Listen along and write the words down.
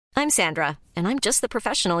I'm Sandra, and I'm just the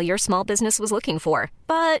professional your small business was looking for.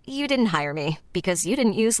 But you didn't hire me because you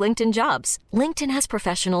didn't use LinkedIn Jobs. LinkedIn has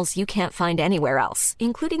professionals you can't find anywhere else,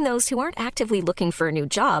 including those who aren't actively looking for a new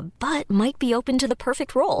job, but might be open to the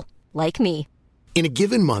perfect role, like me. In a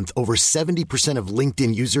given month, over 70% of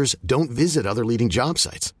LinkedIn users don't visit other leading job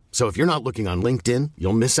sites. So if you're not looking on LinkedIn,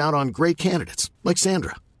 you'll miss out on great candidates like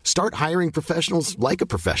Sandra. Start hiring professionals like a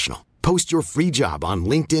professional. Post your free job on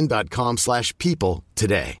linkedin.com/people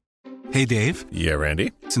today. Hey, Dave. Yeah,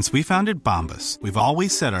 Randy. Since we founded Bombas, we've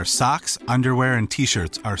always said our socks, underwear, and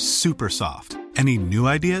T-shirts are super soft. Any new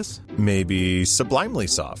ideas? Maybe sublimely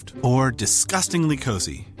soft. Or disgustingly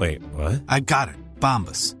cozy. Wait, what? I got it.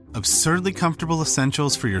 Bombas. Absurdly comfortable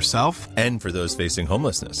essentials for yourself And for those facing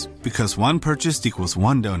homelessness. Because one purchased equals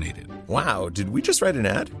one donated. Wow, did we just write an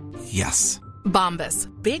ad? Yes. Bombas.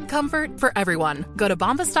 Big comfort for everyone. Go to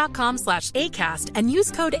bombas.com/ACAST and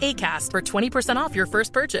use code ACAST for 20% off your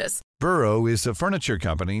first purchase. Burrow is a furniture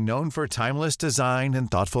company known for timeless design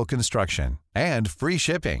and thoughtful construction and free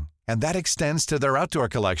shipping, and that extends to their outdoor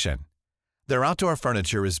collection. Their outdoor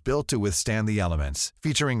furniture is built to withstand the elements,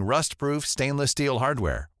 featuring rust-proof stainless steel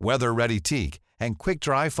hardware, weather-ready teak, and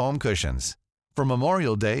quick-dry foam cushions. For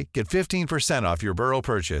Memorial Day, get 15% off your Burrow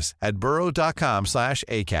purchase at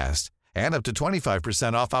burrow.com/ACAST and up to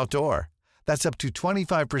 25% off outdoor. That's up to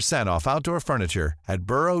 25% off outdoor furniture at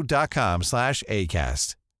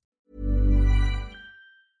burrow.com/ACAST.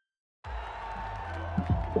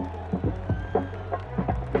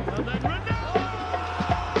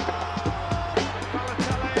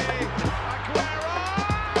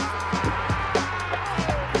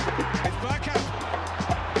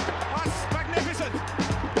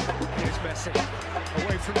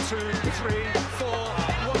 Away from 2, 3, 4.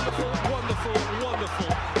 Wonderful, wonderful,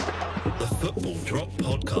 wonderful. The Football Drop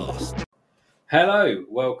Podcast. Hello,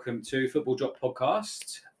 welcome to Football Drop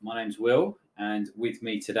Podcast. My name's Will, and with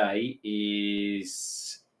me today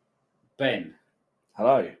is Ben.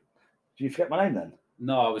 Hello. Did you forget my name then?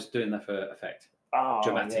 No, I was doing that for effect. Oh,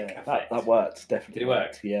 Dramatic yeah. effect. That worked, definitely. Did it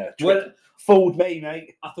work? Yeah. Well, fooled me,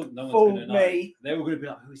 mate. I thought no one's Fooled going to know. me. They were going to be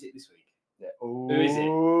like, who is it this week? Yeah. Who is it?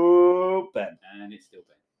 Oh, Ben. And it's still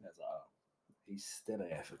Ben. Like, oh, he's still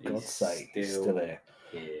here, for God's sake. He's still still here.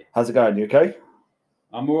 Here. How's it going? You okay?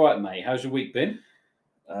 I'm all right, mate. How's your week been?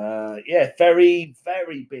 Yeah, very,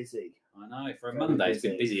 very busy. I know, for a Monday, it's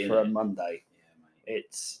been busy, isn't for it? a Monday. Yeah, mate.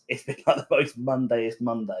 It's been like the most Mondayest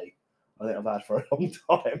Monday I think I've had for a long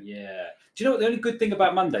time. Yeah. Do you know what the only good thing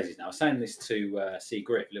about Mondays is now? I was saying this to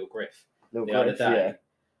Little Griff, the other day. Yeah.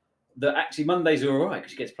 That actually Mondays are all right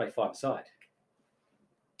because you get to play five-a-side.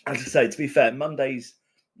 As I say, to be fair, Mondays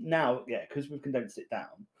now, yeah, because we've condensed it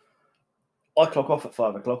down, I clock off at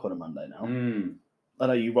 5 o'clock on a Monday now. I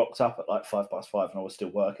know you rocked up at like 5:05 and I was still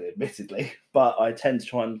working, admittedly, but I tend to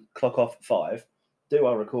try and clock off at 5, do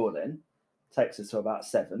our recording, takes us to about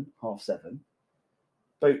 7, half 7,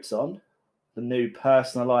 boots on, the new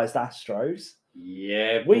personalised Astros.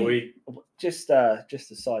 Yeah, boy. Just a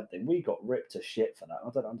side thing, we got ripped to shit for that. I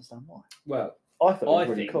don't understand why. Well, I thought it was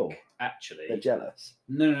really think, cool. Actually, they're jealous.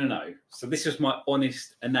 No. So this was my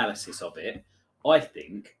honest analysis of it. I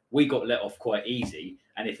think we got let off quite easy,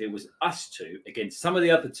 and if it was us two against some of the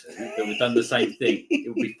other two that would done the same thing, it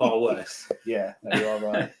would be far worse. Yeah, no, you are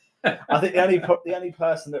right. I think the only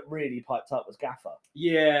person that really piped up was Gaffer.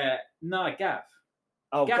 Yeah, no, Gaff.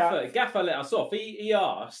 Oh, Gaffer let us off. He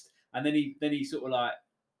asked, and then he sort of like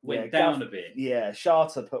went down a bit. Yeah,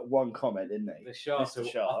 Charter put one comment, didn't he? The Charter.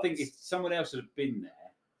 I think if someone else had been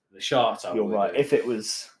there, the Charter. You're right. If it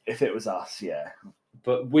was us, yeah.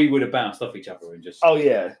 But we would have bounced off each other and just. Oh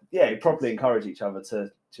yeah. You'd probably encourage each other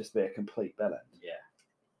to just be a complete bellend. Yeah.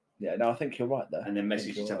 Yeah. No, I think you're right there. And then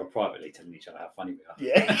message each other privately, telling each other how funny we are.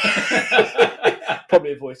 Yeah.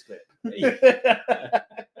 Probably a voice clip. Yeah.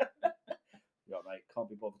 Right, mate. Can't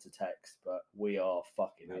be bothered to text, but we are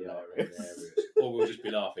fucking hilarious. Or we'll just be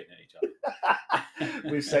laughing at each other.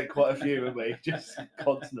 We've said quite a few, haven't we? Just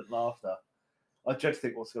constant laughter. I dread to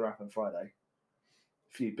think what's going to happen Friday.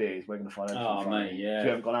 A few beers, we're going to find out. Oh, mate, yeah. We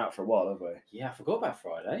haven't gone out for a while, have we? Yeah, I forgot about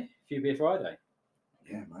Friday. A few beer Friday.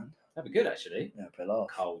 Yeah, man. That'd be good, actually. Yeah, play laugh.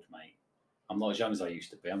 Cold, mate. I'm not as young as I used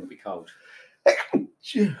to be. I'm going to be cold.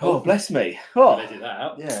 Oh, bless me. Oh, Edit that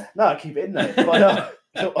out. Yeah. No, I keep it in there. Why not?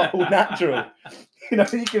 It's all natural. You know,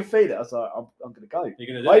 you can feel it. I was like, I'm going to go. You're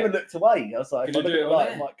going to do I it? even looked away. I was like, if I look at the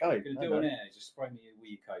light, I might go. You're going to do it on air. Just spray me a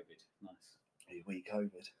wee COVID. Nice. A wee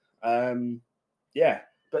COVID. Yeah.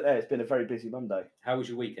 But it's been a very busy Monday. How was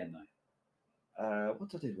your weekend, though? What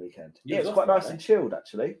did I do weekend? You Yeah, it's was quite off nice Friday. and chilled,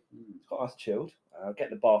 actually. It's quite nice and chilled.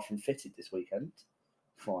 Getting the bathroom fitted this weekend,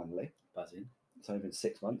 finally. Buzzing. It's only been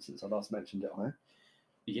 6 months since I last mentioned it on here.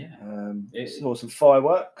 Yeah. Saw some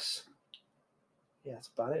fireworks. Yeah, that's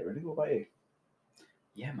about it, really. What about you?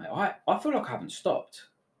 Yeah, mate. I feel like I haven't stopped.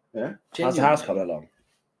 Yeah. How's the house coming along?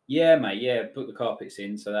 Yeah, mate. Yeah, put the carpets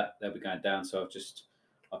in, so that they'll be going down. So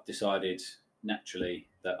I've decided naturally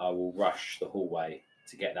that I will rush the hallway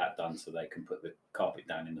to get that done, so they can put the carpet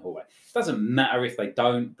down in the hallway. Doesn't matter if they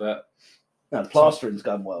don't, but no, the plastering's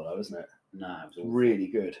going well though, isn't it? No, it was awful. Really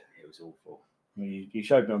good. It was awful. You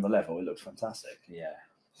showed me on the level. It looks fantastic. Yeah.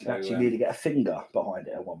 You actually need to get a finger behind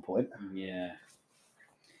it at one point. Yeah.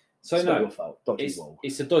 So it's no, not your fault. Dodgy wall.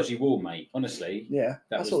 It's a dodgy wall, mate. Honestly. Yeah,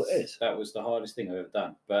 that's all it is. That was the hardest thing I've ever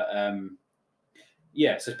done. But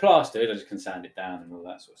yeah, so it's plastered. I just can sand it down and all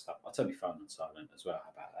that sort of stuff. I'll turn my phone on silent as well.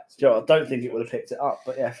 How about that? Joe, I don't think it would have picked it up,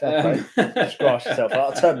 but yeah, fair play. Just grass yourself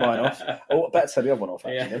out. I'll turn mine off. Oh, I better turn the other one off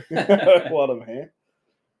actually while I'm here.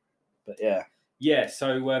 But yeah. Yeah.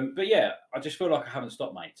 So, but yeah, I just feel like I haven't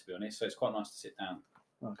stopped, mate. To be honest, so it's quite nice to sit down.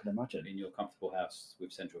 I can imagine in your comfortable house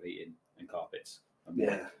with central heating and carpets.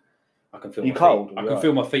 Yeah. I can feel. Are you cold? I can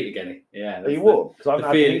feel my feet again. Yeah. Are you warm?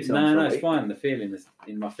 No, it's fine. The feeling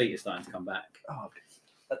in my feet is starting to come back. Oh,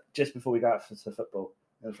 just before we go out to football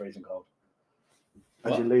in the freezing cold.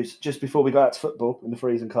 As you lose just before we go out to football in the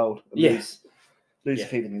freezing cold. Lose the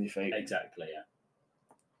feeling in your feet. Exactly. Yeah.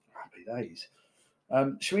 Happy days.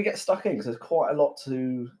 Should we get stuck in? Because there's quite a lot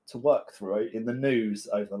to work through in the news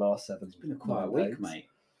over the last 7 days. It's been a quiet week, mate.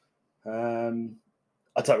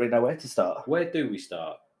 I don't really know where to start. Where do we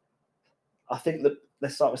start? I think that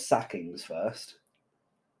let's start with sackings first.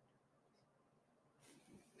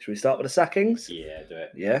 Should we start with the sackings? Yeah, do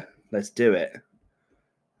it. Yeah, let's do it.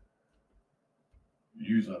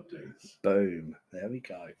 News updates. Boom. There we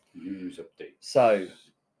go. News updates. So,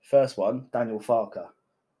 first one, Daniel Farker.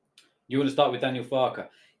 You want to start with Daniel Farker?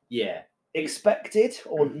 Yeah. Expected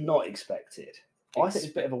or not expected? I think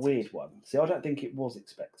it's a bit of a weird one. See, I don't think it was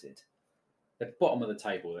expected. The bottom of the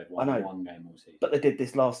table, they've won one game all season. But they did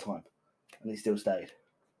this last time, and he still stayed.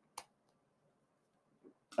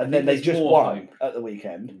 And then they just won at the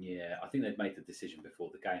weekend. Yeah, I think they'd made the decision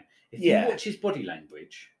before the game. If you watch his body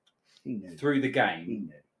language through the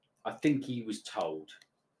game, I think he was told.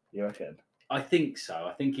 You reckon? I think so.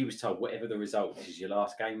 I think he was told, whatever the result is your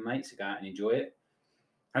last game, mate, so go out and enjoy it.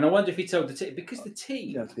 And I wonder if he told the team, because the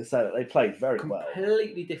team... I was going to say that they played very well.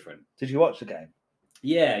 Completely different. Did you watch the game?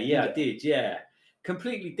 Yeah, I did, yeah.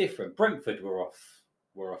 Completely different. Brentford were off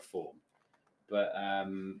form. But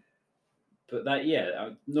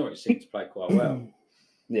Norwich seemed to play quite well.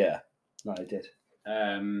 Yeah, no, they did.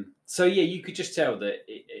 So yeah, you could just tell that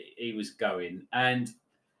he was going, and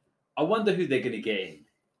I wonder who they're going to get in.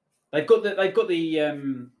 They've got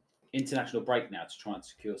the international break now to try and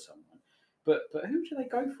secure someone, but who do they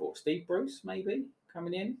go for? Steve Bruce maybe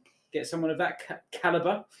coming in, get someone of that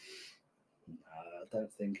caliber. I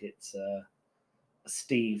don't think it's a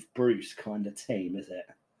Steve Bruce kind of team, is it?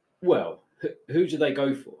 Well, who do they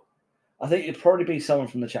go for? I think it'd probably be someone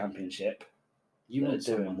from the Championship. You want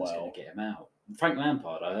someone that's going to get him out. Frank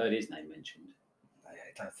Lampard, I heard his name mentioned.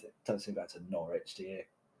 Don't think that's a Norwich, do you?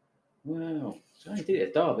 Well, he did it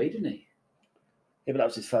at Derby, didn't he? Yeah, but that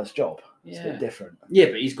was his first job. It's a bit different. Yeah,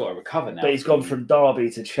 but he's got to recover now. But he's gone from Derby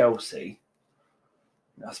to Chelsea.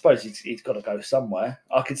 I suppose he's got to go somewhere.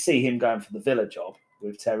 I could see him going for the Villa job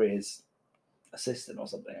with Terry as assistant or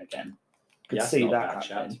something again. Could see that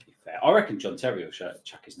happening. To be fair. I reckon John Terry will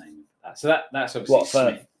chuck his name in for that. So that's obviously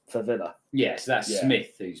Smith. For Villa? Yes, that's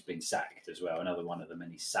Smith who's been sacked as well. Another one of the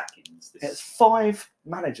many sackings. It's 5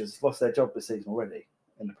 managers lost their job this season already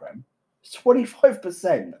in the Prem. It's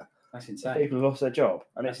 25%. That's insane. People have lost their job.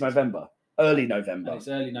 And it's November. Early November. And it's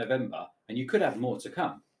early November. And you could have more to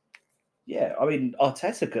come. Yeah, I mean,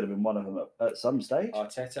 Arteta could have been one of them at some stage.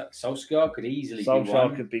 Solskjaer could easily be one.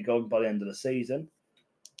 Solskjaer could be gone by the end of the season.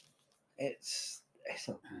 It's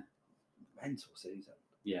a mental season.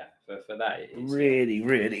 Yeah, for that it is. Really,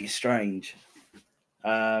 really strange.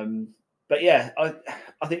 But yeah,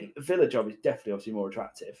 I think the Villa job is definitely obviously more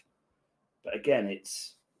attractive. But again,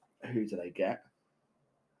 it's who do they get?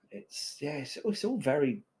 It's all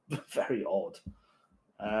very, very odd.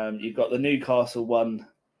 You've got the Newcastle one,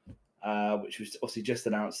 which was obviously just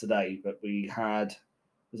announced today, but we had,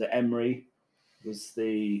 was it Emery? Was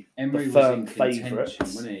the firm favourite,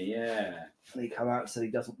 wasn't he? Yeah. And he come out and said he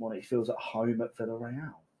doesn't want it. He feels at home at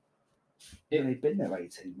Villarreal. They've been there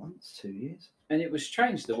 18 months, 2 years. And it was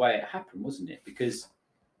strange the way it happened, wasn't it? Because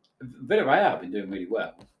Villarreal have been doing really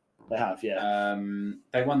well. They have, yeah.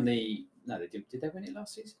 They won the... No, they did. Did they win it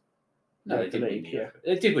last season? No, they did win it.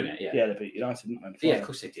 They did win it, yeah. Yeah, they beat United, didn't they? Yeah, of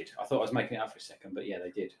course they did. I thought I was making it up for a second, but yeah, they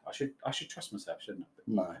did. I should trust myself, shouldn't I?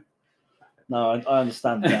 No. No, I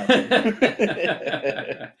understand that.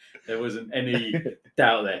 There wasn't any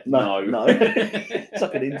doubt there. No. It's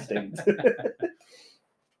like an instinct.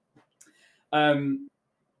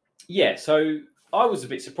 Yeah, so I was a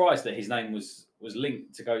bit surprised that his name was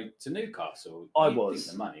linked to go to Newcastle. I You'd was.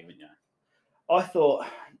 think the money, wouldn't you? I thought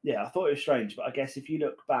it was strange, but I guess if you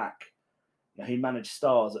look back, he managed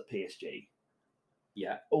Stars at PSG.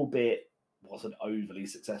 Yeah. Albeit wasn't overly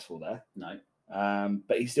successful there. No.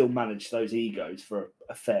 But he still managed those egos for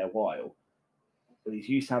a fair while. But he's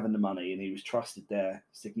used to having the money and he was trusted there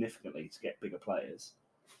significantly to get bigger players.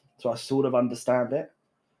 So I sort of understand it.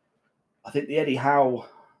 I think the Eddie Howe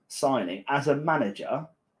signing, as a manager,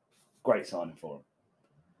 great signing for him.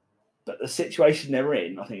 But the situation they're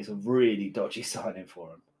in, I think it's a really dodgy signing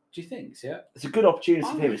for him. Do you think? Yeah. It's a good opportunity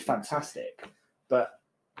for him. It's fantastic. But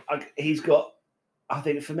he's got, I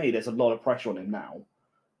think for me, there's a lot of pressure on him now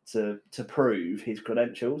to prove his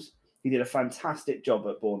credentials. He did a fantastic job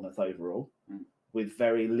at Bournemouth overall with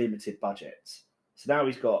very limited budgets. So now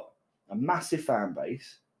he's got a massive fan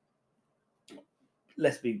base.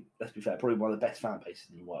 Let's be fair, probably one of the best fan bases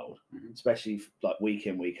in the world, especially like week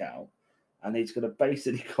in, week out. And he's going to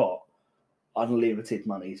basically got unlimited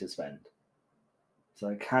money to spend.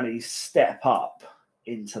 So can he step up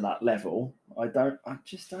into that level? I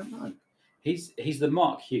just don't know. He's the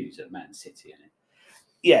Mark Hughes at Man City, isn't he?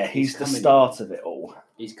 Yeah, he's the start of it all.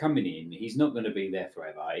 He's coming in. He's not going to be there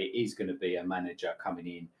forever. He's going to be a manager coming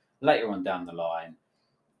in later on down the line,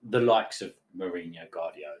 the likes of Mourinho,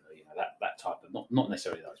 Guardiola, that type of, not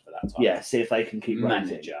necessarily those, but that type. Yeah, see if they can keep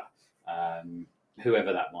manager,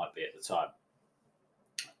 whoever that might be at the time.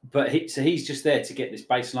 But he's just there to get this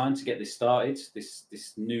baseline, to get this started,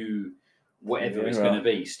 this new whatever it's going to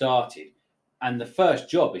be started. And the first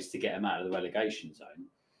job is to get him out of the relegation zone.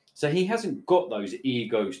 So he hasn't got those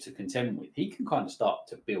egos to contend with. He can kind of start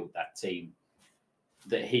to build that team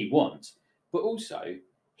that he wants. But also,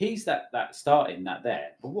 he's that starting that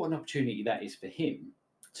there. But what an opportunity that is for him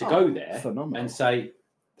to go there and say,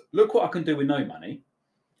 look what I can do with no money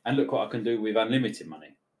and look what I can do with unlimited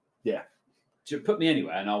money. Yeah. Put me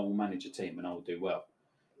anywhere and I will manage a team and I will do well.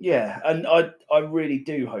 Yeah, and I really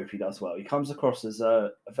do hope he does well. He comes across as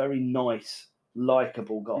a very nice,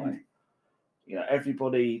 likeable guy.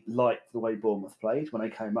 Everybody liked the way Bournemouth played when they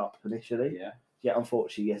came up initially. Yeah. Yet,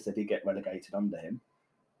 unfortunately, yes, they did get relegated under him.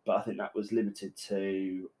 But I think that was limited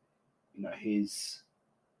to, his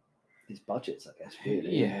budgets, I guess,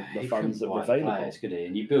 really. Yeah, the funds that were available. Players, could he?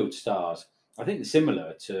 And you build stars. I think it's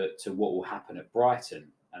similar to what will happen at Brighton.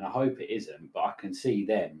 And I hope it isn't, but I can see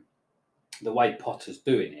them, the way Potter's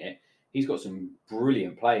doing it, he's got some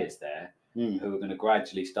brilliant players there who are going to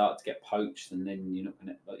gradually start to get poached, and then you're not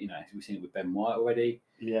going to, we've seen it with Ben White already.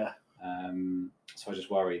 Yeah. So I just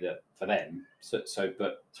worry that for them. But it's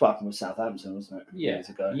what happened with Southampton, wasn't it? Yeah. Years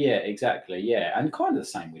ago. Yeah, exactly. Yeah, and kind of the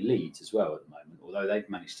same with Leeds as well at the moment. Although they've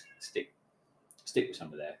managed to stick with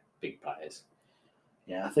some of their big players.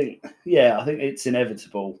 Yeah, I think it's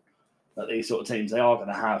inevitable that these sort of teams, they are going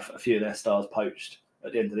to have a few of their stars poached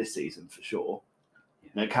at the end of this season for sure.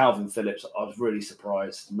 Yeah. Calvin Phillips, I was really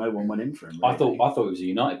surprised no one went in for him. Really. I thought he was a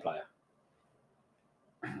United player.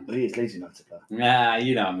 Well, he is Leeds United player. Nah,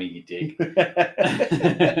 you dig.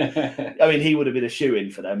 I mean, he would have been a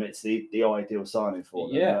shoe-in for them. It's the ideal signing for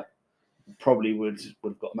them. Yeah. Probably would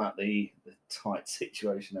have got them out the tight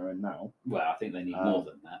situation they're in now. Well, I think they need more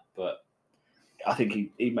than that, but I think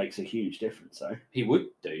he makes a huge difference, though. He would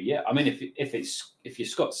do, yeah. I mean, if you're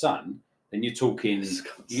Scott Son, then you're talking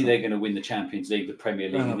they're going to win the Champions League, the Premier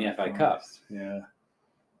League, and the FA Cup. Yeah,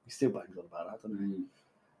 he still bangs on about that, doesn't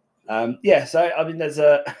he? So I mean,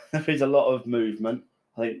 there is a lot of movement.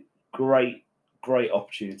 I think great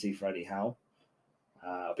opportunity for Eddie Howe.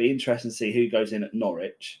 It'll be interesting to see who goes in at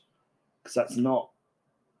Norwich, because it's not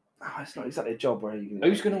exactly a job where you.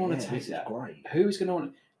 Who's going to want to take that? Great. Who's going to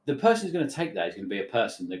want? The person who's going to take that is going to be a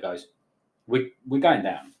person that goes, we're going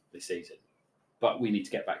down this season, but we need to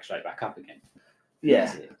get straight back up again.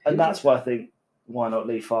 Yeah, and that's why I think, why not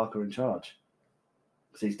leave Farker in charge?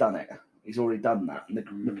 Because he's done it. He's already done that. And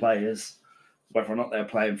the players, whether or not they're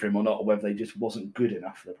playing for him or not, or whether they just wasn't good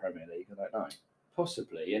enough for the Premier League, I don't know.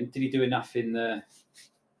 Possibly. And did he do enough in the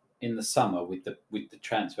summer with the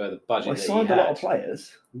transfer, the budget? Well, he signed a lot of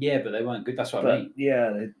players. Yeah, but they weren't good. That's what I mean.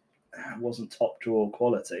 Yeah, it wasn't top drawer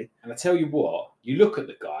quality. And I tell you what, you look at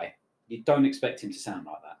the guy, you don't expect him to sound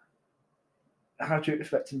like that. How do you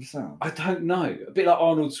expect him to sound? I don't know. A bit like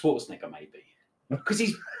Arnold Schwarzenegger, maybe. Because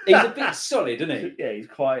he's a bit solid, isn't he? Yeah, he's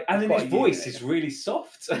quite. And then his voice is really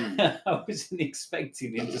soft. I wasn't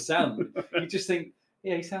expecting him to sound. You just think,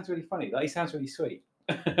 yeah, he sounds really funny. Like, he sounds really sweet.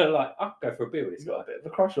 Like, I'll go for a beer with this He's got guy. a bit of a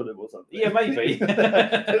crush on him or something. Yeah, maybe.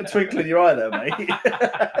 Little twinkle in your eye there, mate.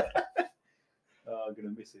 Oh, I'm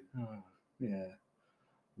going to miss him. Oh, yeah.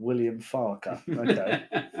 William Farker. Okay.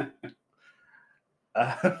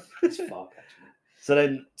 It's Fark, actually. So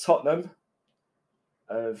then Tottenham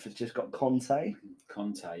have just got Conte.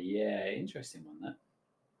 Conte, yeah. Interesting one, that.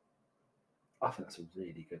 I think that's a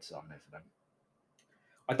really good signing for them.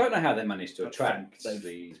 I don't know how they managed to attract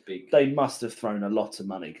these big... They must have thrown a lot of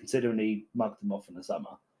money, considering he mugged them off in the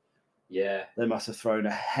summer. Yeah. They must have thrown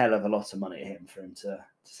a hell of a lot of money at him for him to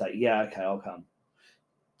say, yeah, okay, I'll come.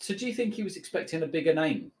 So do you think he was expecting a bigger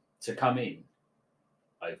name to come in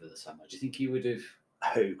over the summer? Do you think he would have...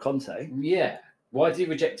 Who, Conte? Yeah. Why did he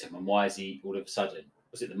reject him, and why is he all of a sudden?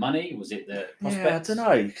 Was it the money? Was it the prospects? Yeah, I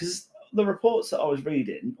don't know, because the reports that I was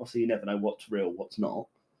reading, obviously you never know what's real, what's not,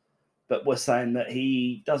 but we're saying that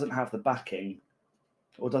he doesn't have the backing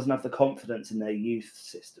or doesn't have the confidence in their youth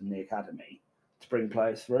system, the academy, to bring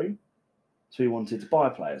players through. So he wanted to buy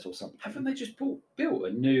players or something. Haven't they just built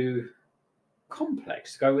a new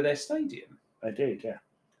complex to go with their stadium? They did, yeah.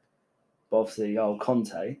 But obviously, old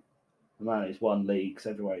Conte, the man who's won leagues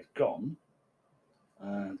everywhere he's gone,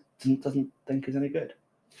 doesn't think he's any good.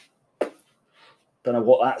 Don't know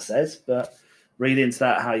what that says, but read into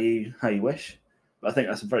that how you wish. But I think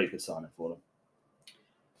that's a very good signing for them.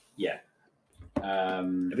 Yeah.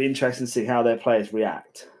 It'd be interesting to see how their players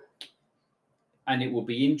react. And it will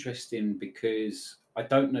be interesting because I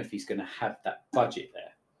don't know if he's going to have that budget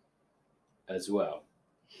there as well.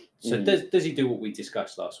 So does he do what we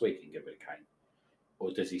discussed last week and get rid of Kane?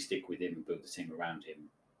 Or does he stick with him and build the team around him,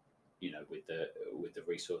 with the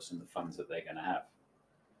resource and the funds that they're going to have?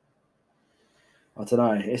 I don't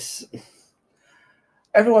know.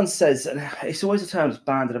 Everyone says, and it's always a term that's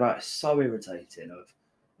banded about. It's so irritating.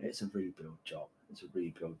 It's a rebuild job. It's a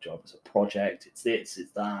rebuild job. It's a project. It's this.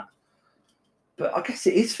 It's that. But I guess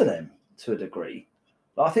it is for them to a degree.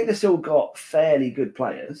 But I think they've still got fairly good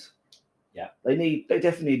players. Yeah, they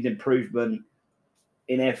definitely need improvement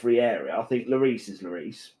in every area. I think Lloris is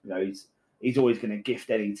Lloris. He's always going to gift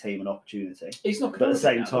any team an opportunity. He's not. But at the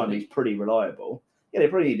same time, he's pretty reliable. Yeah, they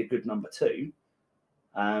probably need a good number two.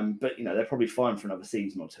 But they're probably fine for another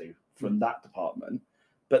season or two from that department.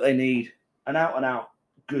 But they need an out-and-out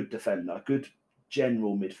good defender, a good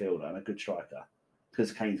general midfielder, and a good striker.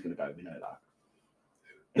 Because Kane's going to go, we know that.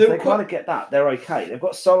 If they kind of get that, they're okay. They've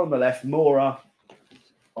got Sol on the left, Mora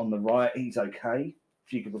on the right. He's okay.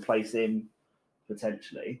 If you could replace him,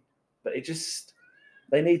 potentially. But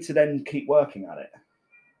they need to then keep working at it.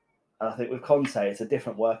 And I think with Conte, it's a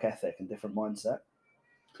different work ethic and different mindset.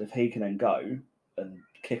 So if he can then go and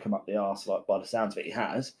kick him up the arse, like by the sounds of it he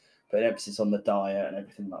has, put an emphasis on the diet and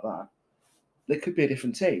everything like that, they could be a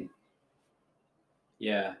different team.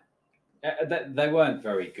 Yeah. They weren't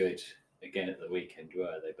very good again at the weekend,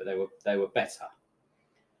 were they? But they were better.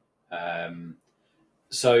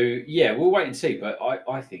 So yeah, we'll wait and see. But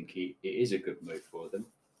I think it is a good move for them.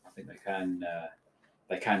 I think they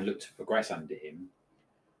can look to progress under him.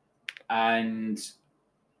 And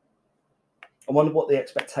I wonder what the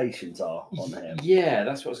expectations are on him. Yeah,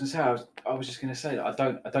 that's what I was going to say. I was just going to say that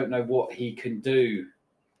I don't know what he can do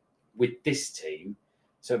with this team.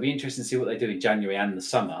 So it'll be interesting to see what they do in January and the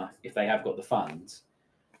summer if they have got the funds.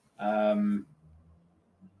 I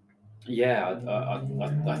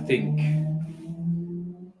think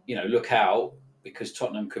look out because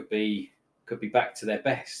Tottenham could be back to their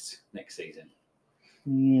best next season.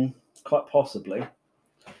 Quite possibly.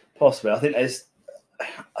 I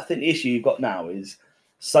think the issue you've got now is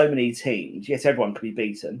so many teams. Yes, everyone could be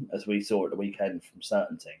beaten, as we saw at the weekend from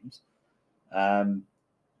certain teams.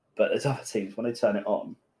 But there's other teams, when they turn it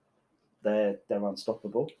on, they're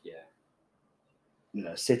unstoppable. Yeah.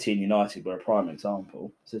 City and United were a prime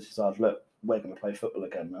example. City decided, look, we're going to play football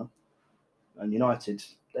again now. And United,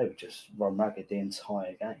 they would just run ragged the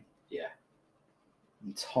entire game. Yeah.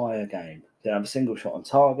 Entire game. They didn't have a single shot on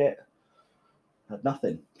target. Had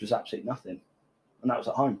nothing. Just absolutely nothing. And that was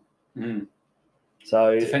at home.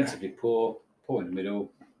 So defensively poor in the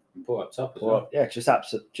middle, and poor up top as well. Yeah,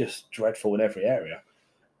 just dreadful in every area.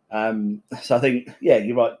 So I think, yeah,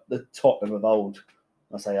 you're right. The Tottenham of old,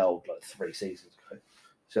 I say old, like 3 seasons ago,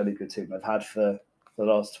 it's the only good team they've had for the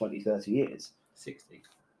last 20, 30 years. 60.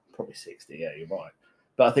 Probably 60, yeah, you're right.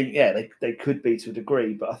 But I think, yeah, they could be to a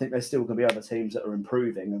degree, but I think there's still going to be other teams that are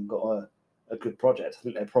improving and got a good project. I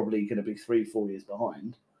think they're probably going to be 3-4 years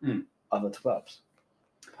behind other clubs,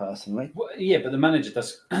 personally. Well, yeah, but the manager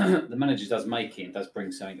does make it and does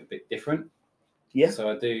bring something a bit different. Yeah.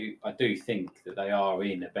 So I do think that they are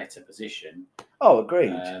in a better position. Oh,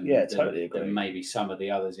 agreed. Totally agree. Than maybe some of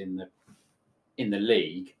the others in in the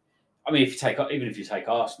league. I mean, even if you take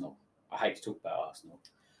Arsenal, I hate to talk about Arsenal,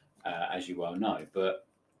 as you well know, but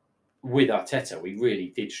with Arteta, we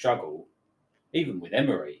really did struggle. Even with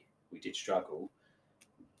Emery, we did struggle.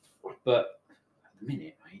 But at the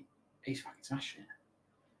minute, mate, he's fucking smashing it.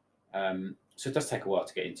 So it does take a while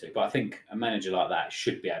to get into. But I think a manager like that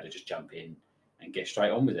should be able to just jump in and get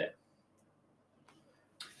straight on with it.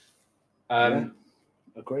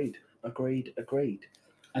 Agreed.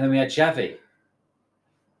 And then we had Xavi.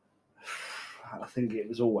 I think it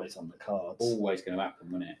was always on the cards. Always going to happen,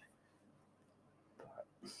 wasn't it? But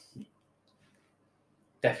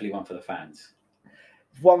definitely one for the fans.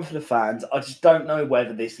 One for the fans. I just don't know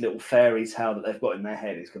whether this little fairy tale that they've got in their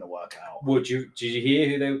head is going to work out. Did you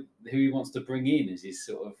hear who he wants to bring in as his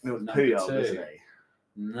sort of number Puyol, 2? Isn't he?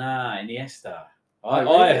 Nah, Iniesta. Really?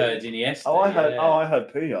 I heard Iniesta. I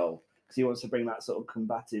heard Puyol because he wants to bring that sort of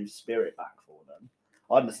combative spirit back for them.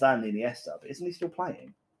 I understand Iniesta, but isn't he still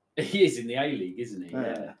playing? He is in the A-League, isn't he?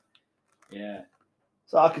 Yeah.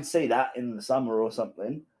 So I could see that in the summer or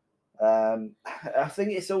something. I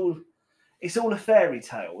think it's all a fairy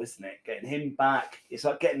tale, isn't it? Getting him back, it's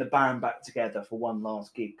like getting the band back together for one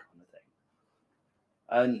last gig kind of thing.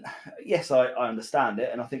 And yes, I understand it,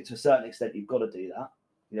 and I think to a certain extent you've got to do that.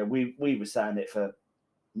 You know, we were saying it for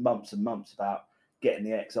months and months about getting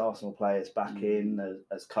the ex-Arsenal players back in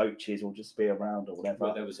as coaches or just be around or whatever.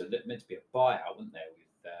 Well, there was meant to be a buyout, wasn't there?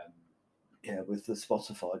 With the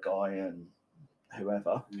Spotify guy and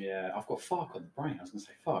whoever. Yeah, I've got Fark on the brain. I was going to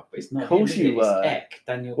say Fark, but it's not. Of course him, you were. Eck,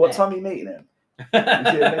 Daniel What Eck. time are you meeting him?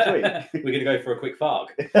 Next week? We're going to go for a quick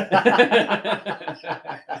Fark. I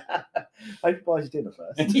hope he buys you dinner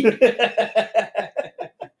first.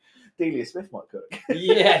 Delia Smith might cook.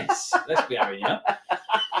 Yes, let's be having you.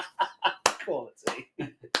 Quality.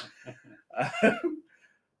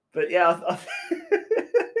 But yeah, I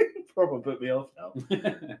probably put me off now.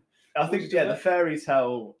 I think the fairy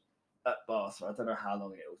tale at Barca. I don't know how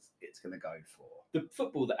long it's going to go for. The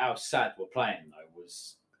football that Al Sadd were playing though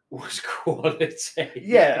was quality.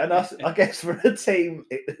 Yeah, and I guess for a team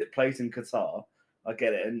that plays in Qatar, I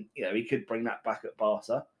get it, and he could bring that back at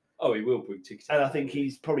Barca. Oh, he will bring tickets. And I think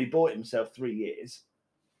he's probably bought himself 3 years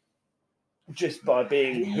just by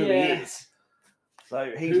being who he is.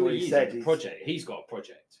 So he's already said he's got a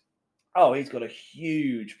project. Oh, he's got a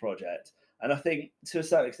huge project. And I think to a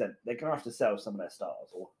certain extent, they're going to have to sell some of their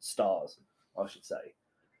stars, I should say.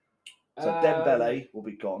 So Dembele will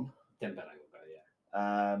be gone. Dembele will go,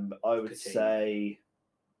 yeah. I would say,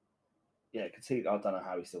 Coutinho, I don't know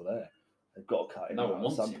how he's still there. They've got to cut him out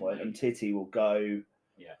at some point. And Titi will go.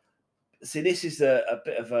 Yeah. See, this is a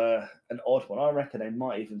bit of an odd one. I reckon they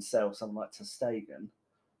might even sell someone like ter Stegen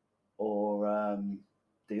or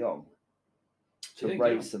De Jong to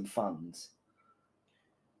raise some funds.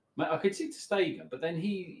 Mate, I could see ter Stegen, but then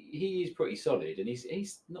he is pretty solid, and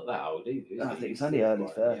he's not that old either. I think he's only early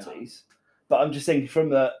 30s. But I'm just thinking from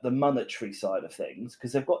the monetary side of things,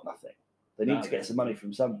 because they've got nothing. They need to get some money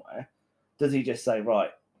from somewhere. Does he just say,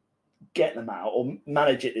 right, get them out or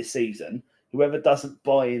manage it this season? Whoever doesn't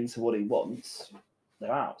buy into what he wants,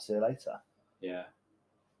 they're out. See you later. Yeah.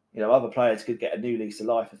 Other players could get a new lease of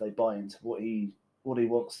life if they buy into what he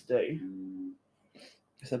wants to do.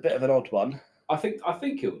 It's a bit of an odd one. I think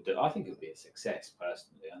he'll do. I think it'll be a success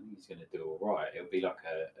personally. I think he's going to do all right. It'll be like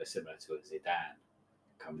a similar to a Zidane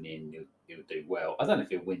coming in. He'll do well. I don't know if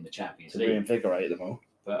he'll win the Champions League, reinvigorate them all.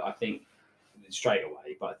 but I think straight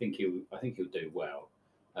away. But I think he'll do well.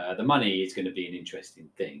 The money is going to be an interesting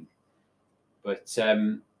thing. But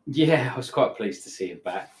I was quite pleased to see him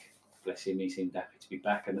back. Bless him, he seemed happy to be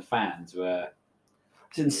back, and the fans were.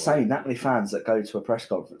 It's insane that many fans that go to a press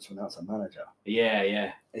conference when that's a manager.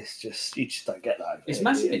 Yeah. It's just you just don't get that. It's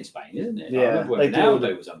massive in Spain, isn't it? Yeah, I remember when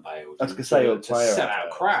Ronaldo was unveiled. I was going to say, a sell-out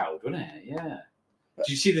crowd, wasn't it? Yeah. Did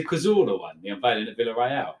you see the Cazorla one, the unveiling at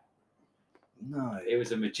Villarreal? No. It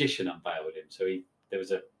was a magician unveiled him. So there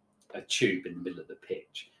was a tube in the middle of the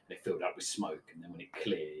pitch, and it filled up with smoke, and then when it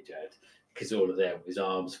cleared, you had Cazorla there with his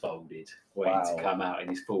arms folded, waiting to come out in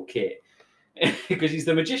his full kit. Because he's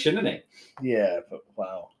the magician, isn't he? Yeah, but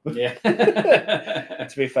wow. Yeah.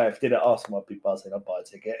 To be fair, if he did it Arsenal, I'd be buzzing. I'd buy a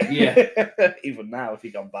ticket. Yeah. Even now, if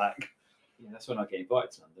he come back. Yeah, that's when I get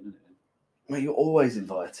invited to London, isn't it? Well, you're always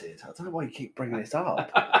invited. I don't know why you keep bringing this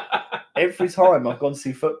up. Every time I've gone to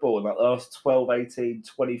see football in like the last 12, 18,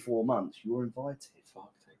 24 months, you're invited.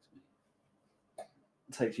 Fuck takes me.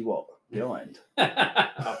 Takes you what? Behind?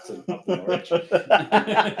 up to Norwich.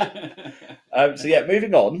 So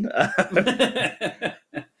moving on.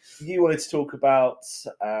 You wanted to talk about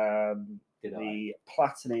the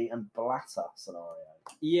Platini and Blatter scenario.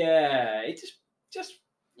 Yeah, it just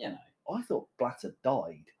I thought Blatter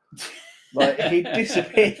died. Like, he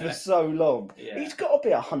disappeared for so long. Yeah. He's got to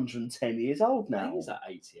be 110 years old now. He was at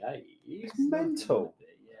 88. It's mental. Yeah,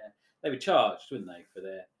 they were charged, weren't they,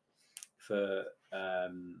 for I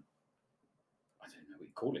don't know what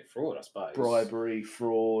you call it, fraud, I suppose. Bribery,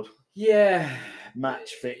 fraud. Yeah,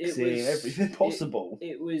 match fixing, everything possible.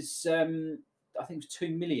 It was, I think it was 2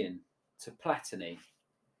 million to Platini,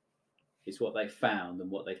 is what they found and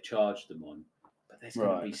what they've charged them on. But there's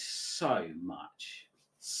going to be so much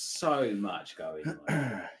going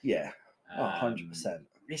on. Yeah, 100%.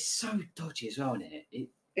 It's so dodgy as well, isn't it?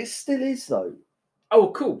 It still is, though. Oh,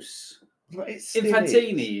 of course.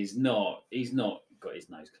 Infantini is not. He's not got his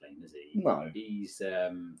nose clean, has he? No. He's.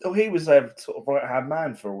 He was a sort of right-hand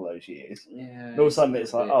man for all those years. Yeah. And all of a sudden,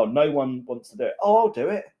 it's like, oh, no one wants to do it. Oh, I'll do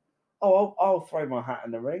it. Oh, I'll throw my hat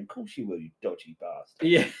in the ring. Of course you will, you dodgy bastard.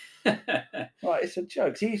 Yeah. Right, it's a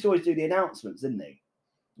joke. He used to always do the announcements, didn't he?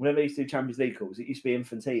 Whenever he used to do Champions League calls, it used to be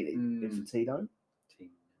Infantini. Infantino? I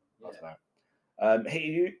don't know.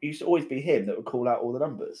 He used to always be him that would call out all the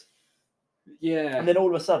numbers. Yeah. And then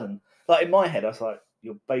all of a sudden, like in my head, I was like,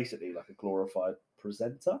 you're basically like a glorified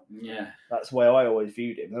presenter. Yeah. That's where I always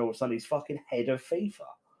viewed him. And then all of a sudden, he's fucking head of FIFA.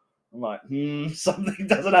 I'm like, something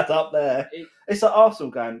doesn't add up there. It's like Arsenal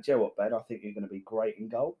going, do you know what, Ben? I think you're going to be great in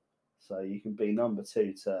goal. So you can be number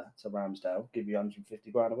 2 to Ramsdale, give you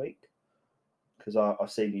 150 grand a week. Because I've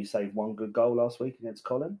seen you save one good goal last week against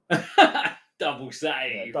Colin. Double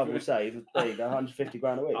save. Yeah, double save. There you go, 150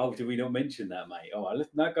 grand a week. Oh, did we not mention that, mate? Oh,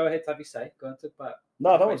 no, go ahead, have your say. Go on, talk about.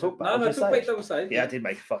 No, I don't want to talk about it. No, talk about double save. Yeah, I did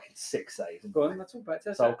make a fucking 6 saves. Go on, let's talk about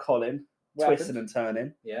it. So Colin, twisting and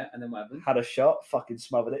turning. Yeah, and then what happened? Had a shot, fucking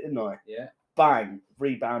smothered it, didn't I? Yeah. Bang,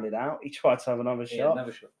 rebounded out. He tried to have another shot. Yeah,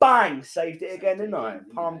 another shot. Bang, saved it again, didn't I?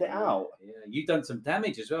 Palmed it out. Yeah, you done some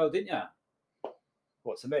damage as well, didn't you?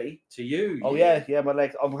 What, to me? To you. Oh, yeah, my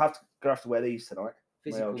legs. I'm going to have to wear these tonight.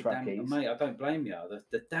 Physical damage. Mate, I don't blame you.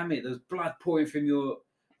 The damage, there was blood pouring from your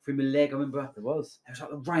leg. I remember there was like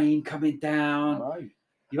the rain coming down. I know.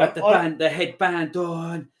 You had the headband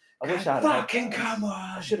on. I wish I had fucking come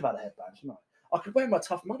on. I should have had a headband, shouldn't I? I could wear my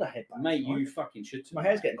Tough Mudder headband. Mate, you fucking should too. My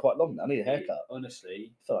hair's getting quite long now. I need a haircut.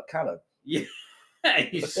 Honestly. I feel like Callum. Yeah.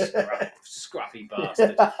 You scruffy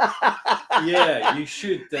bastard. Yeah, you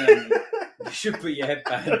should put your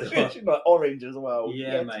headband on. Like orange as well.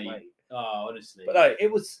 Yeah, mate. Oh, honestly. But no,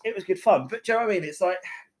 it was good fun. But do you know what I mean? It's like,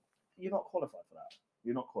 you're not qualified for that.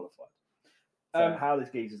 You're not qualified. So how this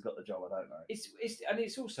geezer's got the job, I don't know.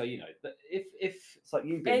 It's also, you know, that if it's like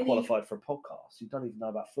you being qualified for a podcast, you don't even know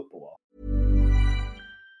about football.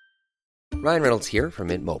 Ryan Reynolds here from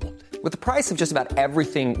Mint Mobile. With the price of just about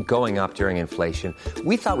everything going up during inflation,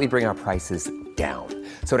 we thought we'd bring our prices down.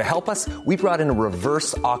 So to help us, we brought in a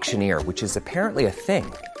reverse auctioneer, which is apparently a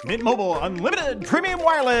thing. Mint Mobile Unlimited Premium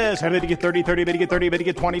Wireless. How to get 30, 30, bit to get 30, bit to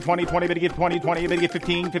get 20, 20, 20, bit to get 20, 20, bit to get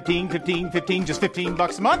 15, 15, 15, 15, just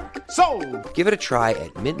 $15 a month? Sold! Give it a try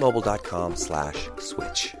at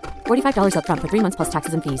mintmobile.com/switch. $45 up front for 3 months plus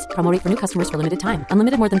taxes and fees. Promo rate for new customers for limited time.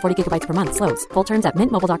 Unlimited more than 40 gigabytes per month. Slows full terms at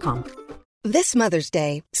mintmobile.com. This Mother's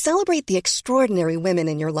Day, celebrate the extraordinary women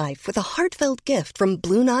in your life with a heartfelt gift from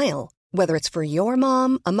Blue Nile. Whether it's for your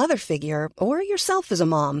mom, a mother figure, or yourself as a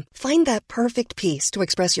mom, find that perfect piece to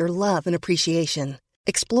express your love and appreciation.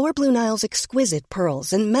 Explore Blue Nile's exquisite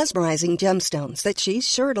pearls and mesmerizing gemstones that she's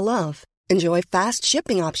sure to love. Enjoy fast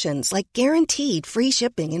shipping options like guaranteed free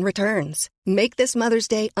shipping and returns. Make this Mother's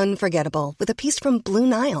Day unforgettable with a piece from Blue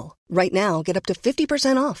Nile. Right now, get up to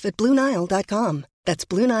 50% off at BlueNile.com. That's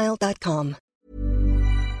BlueNile.com.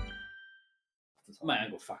 Mate, I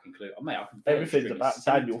ain't got a fucking clue. Mate, I can everything's about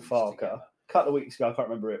Daniel Farker. A couple of weeks ago, I can't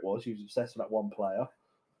remember who it was. He was obsessed with that one player.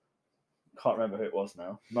 Can't remember who it was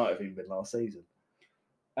now. Might have even been last season.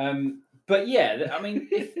 But yeah, I mean,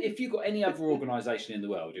 if you've got any other organisation in the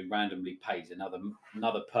world who randomly pays another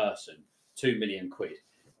person £2 million,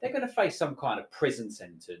 they're going to face some kind of prison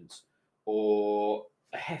sentence or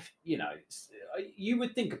a heft. You know, you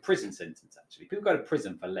would think a prison sentence. Actually, people go to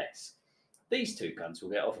prison for less. These two cunts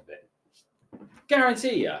will get off of it.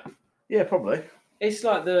 Guarantee you. Yeah, probably. It's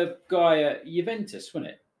like the guy at Juventus,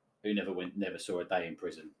 wasn't it? Who never saw a day in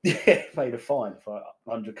prison. Yeah, paid a fine for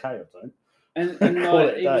 100k or something. And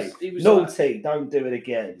he was naughty, like, don't do it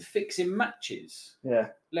again. Fixing matches. Yeah.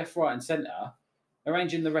 Left, right, and centre,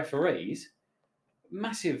 arranging the referees.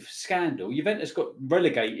 Massive scandal. Juventus got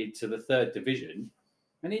relegated to the 3rd division,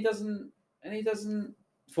 and he doesn't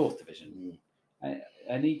 4th division,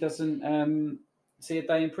 and he doesn't see a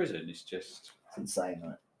day in prison. It's insane,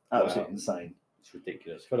 right? Absolutely insane. It's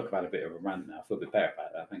ridiculous. I feel like I've had a bit of a rant now. I feel a bit better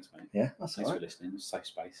about that. Thanks, mate. Yeah, thanks all right. for listening. It's a safe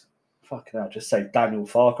space. Fucking hell, just saved Daniel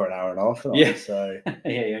Farker an hour and a half. Yeah. So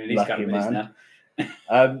yeah, he's lucky man.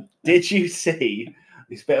 Now. Did you see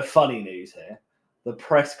this bit of funny news here? The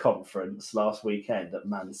press conference last weekend at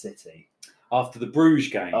Man City. After the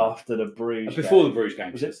Bruges game. Before the Bruges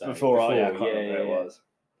game. Was it before? Oh, yeah, I can't remember who it was.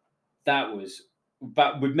 That was,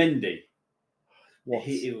 but with Mendy. What?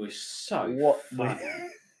 It was so funny.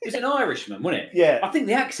 It was an Irishman, wasn't it? Yeah. I think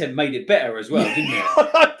the accent made it better as well, didn't it?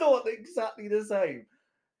 I thought exactly the same.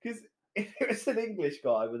 Because if it was an English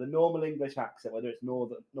guy with a normal English accent, whether it's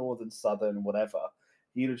northern, southern, whatever,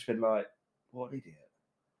 you'd have just been like, what an idiot.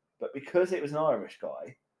 But because it was an Irish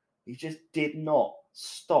guy, he just did not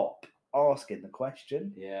stop asking the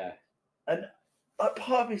question. Yeah. And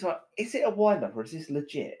part of me's like, is it a wind-up or is this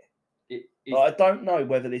legit? I don't know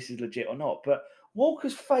whether this is legit or not, but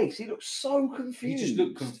Walker's face, he looked so confused. He just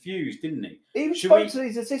looked confused, didn't he? He even spoke to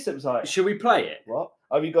his assistant, was like... Should we play it? What?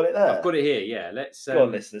 Oh, have you got it there? I've got it here, yeah. Let's... Go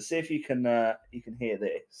on, listeners, see if you can hear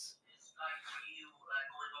this.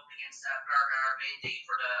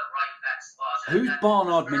 Who's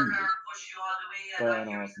Barnard Mendy?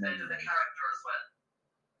 Barnard Mendy.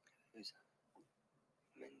 Who's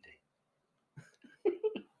Mendy?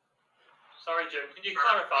 Sorry, Jim. Can you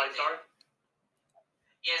clarify, sorry?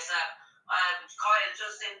 Yes, Kyle,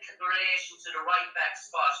 just in relation to the right back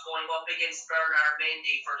spot going up against Bernard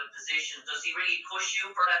Mendy for the position, does he really push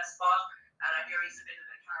you for that spot? And I hear he's a bit of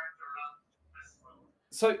a character around.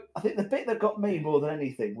 So I think the bit that got me more than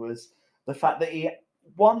anything was the fact that he,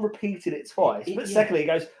 one, repeated it twice, but secondly, he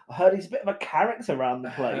goes, I heard he's a bit of a character around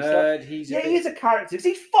the place. He is a character because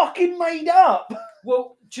he's fucking made up.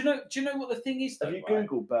 Well, do you know what the thing is, though? Have you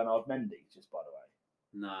Googled Bernard Mendy, just by the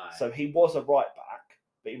way? No. So he was a right back,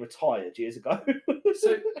 but he retired years ago.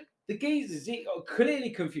 So the geezer's clearly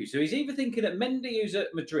confused. So he's either thinking that Mendy, who's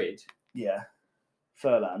at Madrid. Yeah.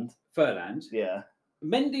 Furland. Yeah.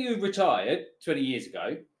 Mendy, who retired 20 years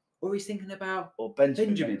ago. Or he's thinking about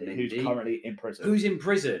Benjamin Mendy, who's currently in prison. Who's in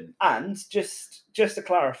prison. And just to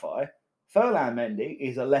clarify, Furlan Mendy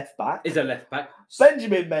is a left back. Benjamin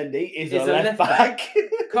Mendy is a left back.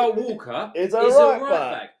 Carl Walker is a right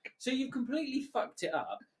back. So you've completely fucked it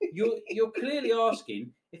up. You're clearly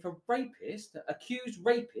asking if a accused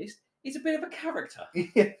rapist, is a bit of a character. Yeah.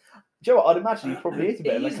 Do you know what? I'd imagine he probably is a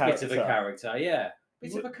bit of a character. He is a bit of a character, yeah.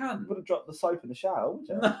 Bit of a cunt. Would have dropped the soap in the shower, would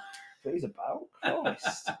you? What he's about.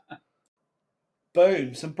 Christ.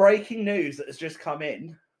 Boom. Some breaking news that has just come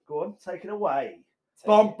in. Go on, take it away.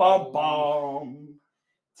 Bum.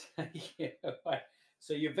 Take it away.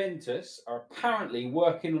 So Juventus are apparently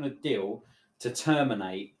working on a deal to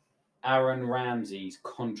terminate Aaron Ramsey's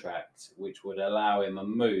contract, which would allow him a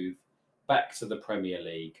move back to the Premier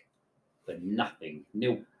League for nothing.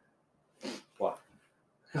 Nil. What?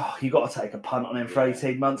 Oh, you got to take a punt on him for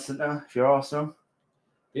 18 months, didn't you, if you're Arsenal?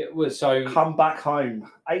 It was so. Come back home.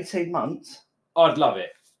 18 months. I'd love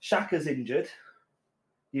it. Xhaka's injured.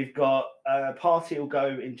 You've got Partey will go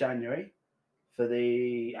in January for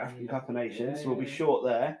the African Cup of Nations. So we'll be short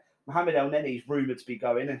there. Mohamed El Neni's rumoured to be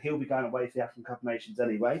going, and he'll be going away for the African Cup of Nations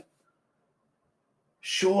anyway.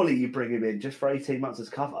 Surely you bring him in just for 18 months as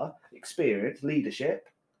cover, experience, leadership.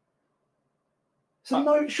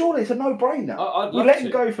 So surely it's a no-brainer. We let him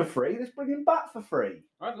go for free. Let's bring him back for free.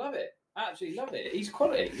 I'd love it. Absolutely love it. He's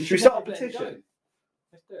quality. Should we start a petition?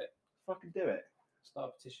 Let's do it. Fucking do it. Start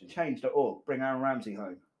a petition. Change.org. Bring Aaron Ramsey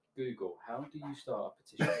home. Google, how do you start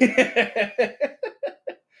a petition?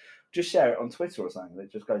 Just share it on Twitter or something.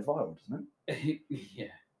 It just goes viral, doesn't it?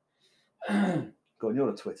 Yeah. Go on,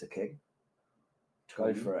 you're the Twitter king.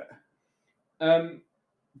 Go for it.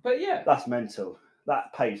 But yeah. That's mental.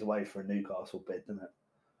 That pays away for a Newcastle bid, doesn't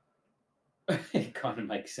it? It kind of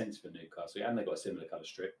makes sense for Newcastle. And they've got a similar colour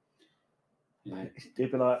strip. Yeah.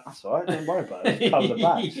 You'd be like, that's all right, don't worry about it. Just cover the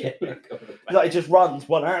back. Like, it just runs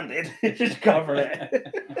one-handed. Just cover it.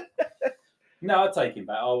 No, I'd take him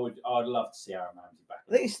back. I'd love to see Aaron Ramsey back.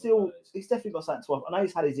 I think he's definitely got something to offer. I know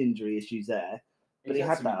he's had his injury issues there, but he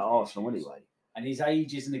had that at Arsenal anyway. And his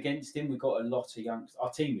age isn't against him. We've got a lot of young.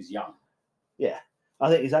 Our team is young. Yeah. I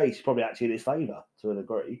think his age is probably actually in his favour to a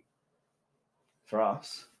degree for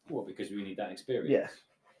us. Well, because we need that experience. Yeah.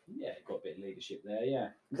 Yeah, got a bit of leadership there, yeah.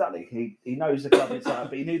 Exactly. He knows the club inside,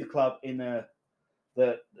 but he knew the club in the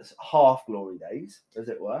half glory days, as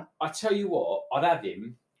it were. I tell you what, I'd have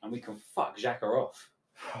him and we can fuck Xhaka off.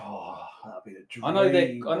 Oh, that'd be the dream. I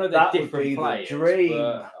know they're different players. The dream.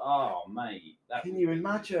 But, oh, mate. Can you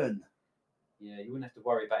imagine? Yeah, you wouldn't have to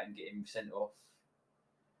worry about him getting sent off,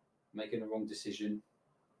 making the wrong decision.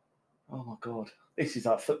 Oh my God. This is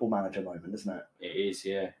like Football Manager moment, isn't it? It is,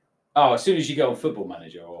 yeah. Oh, as soon as you go on Football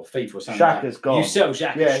Manager or FIFA or something, Xhaka's gone. You sell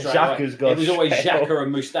Xhaka. Yeah, straight Xhaka's away. gone. It was always straight Xhaka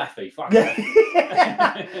and Mustafi. Fuck Yeah.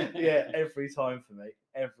 off. Yeah, every time for me.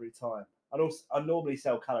 Every time. And also, I normally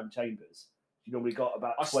sell Callum Chambers. You normally got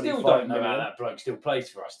about I 25 still don't know million. how that bloke still plays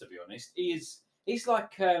for us, to be honest. He's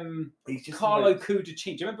like He's just Carlo like, Cudicini.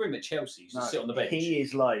 Do you remember him at Chelsea? He used to sit on the bench. He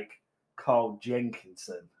is like Carl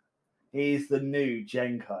Jenkinson. He's the new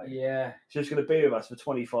Jenko. Yeah. He's just going to be with us for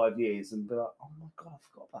 25 years and be like, oh my God, I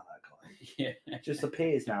forgot about that guy. Yeah. Just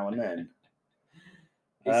appears now and then.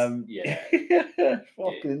 Yeah.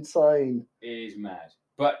 Fucking insane. It is mad.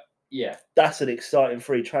 But, yeah. That's an exciting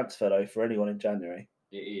free transfer, though, for anyone in January.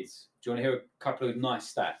 It is. Do you want to hear a couple of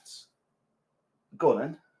nice stats? Go on,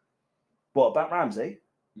 then. What, about Ramsey?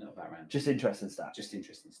 Not about Ramsey. Just interesting stats. Just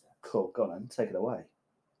interesting stats. Cool. Go on, then. Take it away.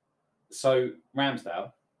 So,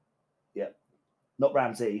 Ramsdale. Yep. Not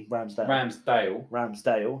Ramsey, Ramsdale.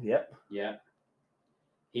 Ramsdale. Yep. Yeah.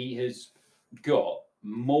 He has got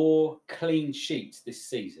more clean sheets this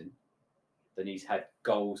season than he's had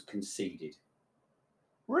goals conceded.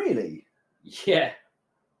 Really? Yeah.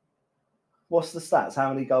 What's the stats?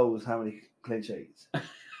 How many goals? How many clean sheets? I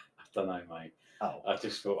don't know, mate. Oh. I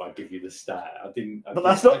just thought I'd give you the stat. But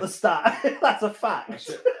that's not the stat. That's a fact.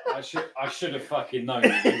 I should have fucking known.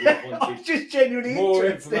 That you would have wanted I was just genuinely more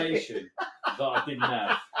interested. information that I didn't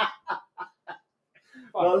have.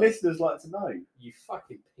 Well, our listeners like to know. You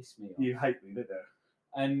fucking piss me off. You hate me, don't you?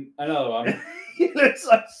 And another one. You look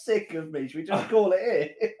so sick of me. Should we just call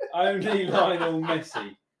it here? Only Lionel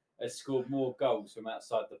Messi has scored more goals from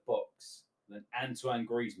outside the box than Antoine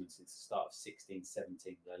Griezmann since the start of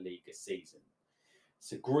 16-17 La Liga season.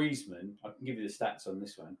 So Griezmann, I can give you the stats on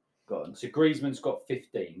this one. Go on. So Griezmann's got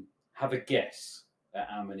 15. Have a guess at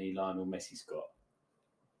how many Lionel Messi's got.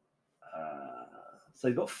 So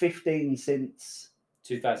he's got 15 since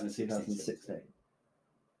 2016.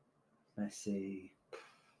 Messi,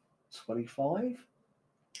 25?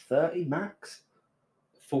 30 max?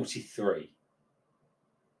 43.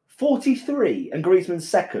 43? And Griezmann's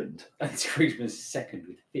second? And Griezmann's second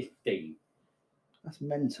with 15. That's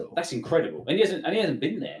mental. That's incredible. And he hasn't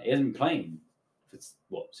been there. He hasn't been playing for,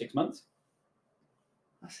 6 months?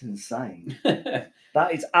 That's insane.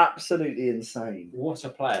 That is absolutely insane. What a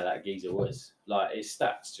player that geezer was. Like, his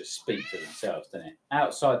stats just speak for themselves, don't it?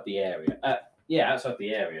 Outside the area. Outside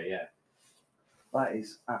the area, yeah. That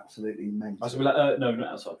is absolutely mental. I was like, no, not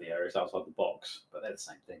outside the area. It's outside the box. But they're the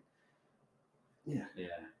same thing. Yeah. Yeah.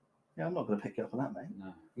 Yeah, I'm not going to pick you up on that, mate.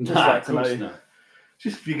 No. Just like to know.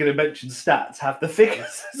 Just if you're going to mention stats, have the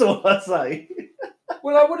figures. That's all I say.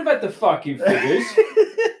 Well, I would have had the fucking figures.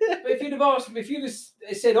 But if you'd have asked me, if you'd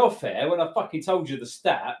have said off air when I fucking told you the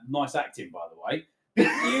stat, nice acting, by the way,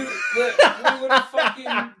 we would have fucking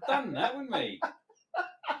done that, wouldn't we?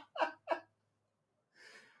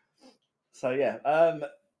 So, yeah.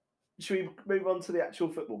 Should we move on to the actual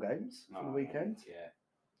football games from the weekend? Yeah.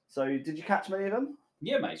 So, did you catch many of them?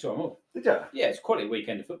 Yeah, mate, so I'm off. Did you? Yeah, it's quality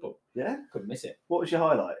weekend of football. Yeah? Couldn't miss it. What was your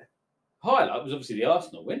highlight? Highlight was obviously the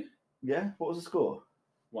Arsenal win. Yeah? What was the score?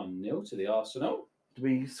 1-0 to the Arsenal. Did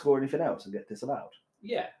we score anything else and get disallowed?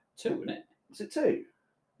 Yeah, 2, wasn't it? Was it 2?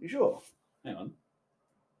 You sure? Hang on.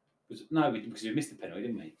 Because we missed the penalty,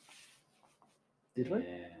 didn't we? Did we?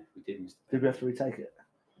 Yeah, we did miss the penalty. Did we have to retake it?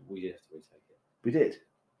 We did have to retake it. We did?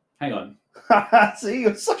 Hang on. See,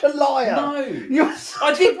 you're such a liar. No. You're such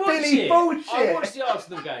I did a watch Billy it. bullshit. I watched the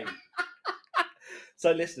Arsenal game.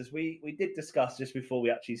 So, listeners, we did discuss just before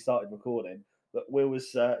we actually started recording that Will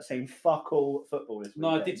was saying fuck all football this weekend.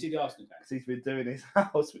 No, I did see the Arsenal game. Because he's been doing his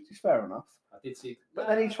house, which is fair enough. I did see. But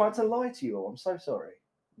then he tried to lie to you all. I'm so sorry.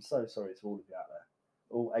 I'm so sorry to all of you out there.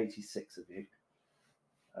 All 86 of you.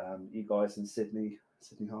 You guys in Sydney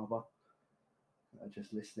Harbour are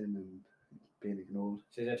just listening and being ignored.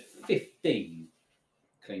 So he had 15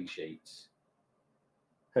 clean sheets.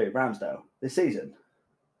 Who, Ramsdale? This season?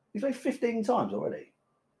 He's played 15 times already.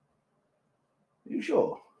 Are you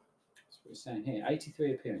sure? That's what it's saying here.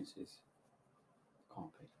 83 appearances.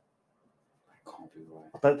 Can't be. That can't be right.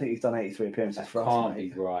 I don't think he's done 83 appearances for us. Can't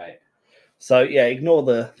be right. So, yeah, ignore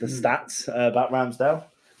the stats about Ramsdale.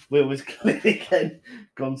 Will was clearly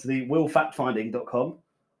gone to the willfactfinding.com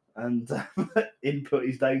and input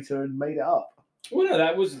his data and made it up. Well, no,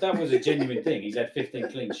 that was a genuine thing. He's had 15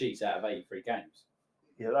 clean sheets out of 83 games.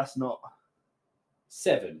 Yeah, that's not...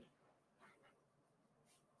 7.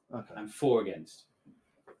 Okay. And 4 against.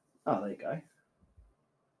 Oh, there you go.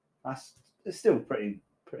 It's still pretty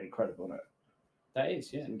incredible, isn't it? That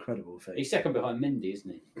is, yeah. It's an incredible thing. He's second behind Mendy, isn't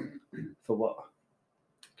he? For what?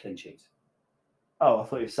 Clean sheets. Oh, I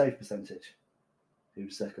thought it was save percentage. He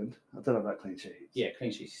was second. I don't know about clean sheets. Yeah,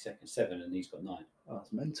 clean sheets is second, 7, and he's got 9. Oh,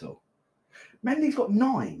 that's mental. Mendy's got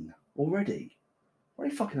 9 already. We're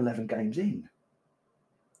only fucking 11 games in.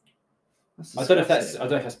 I don't know if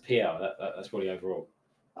that's PL. That's probably overall.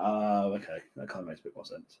 Oh, okay. That kind of makes a bit more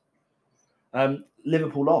sense.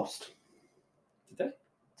 Liverpool lost. Did they?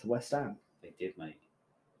 To West Ham. They did, mate.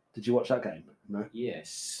 Did you watch that game? No. Yes.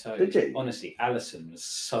 So did you? Honestly, Alisson was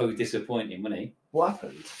so disappointing, wasn't he? What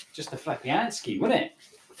happened? Just the Flappy-Hansky, wasn't it?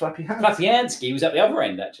 Flappy-Hansky. Flappy-Hansky was at the other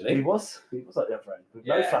end, actually. He was at the other end. With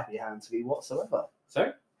no Flappy-Hansky whatsoever.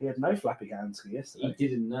 Sorry? He had no Flappy-Hansky yesterday. He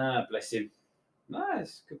didn't. Bless him.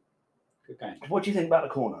 Nice. Good game. What do you think about the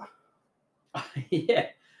corner? Yeah.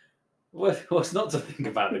 What's not to think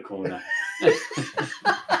about the corner?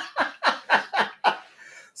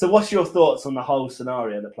 So what's your thoughts on the whole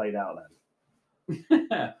scenario that played out then?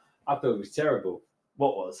 I thought it was terrible.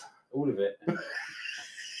 What was? All of it.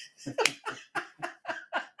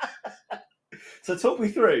 So talk me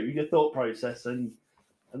through your thought process and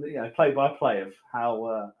play by play of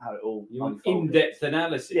how it all unfolded. In-depth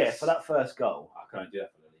analysis. Yeah, for that first goal. I can't do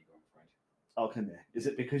that for the league, I'm afraid. Oh, can you? Is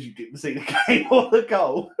it because you didn't see the game or the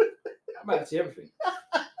goal? I'm about to see everything.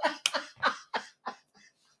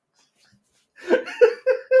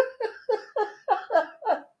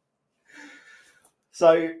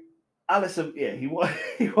 So, Alisson,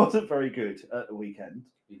 he wasn't very good at the weekend.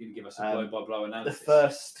 You're going to give us a blow-by-blow analysis? The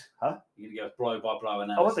first, huh? You're going to give us blow-by-blow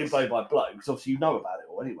analysis? I won't say blow-by-blow, because obviously you know about it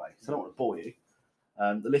all anyway, so I don't want to bore you.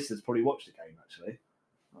 The listeners probably watched the game, actually.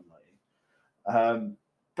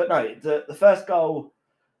 But no, the first goal,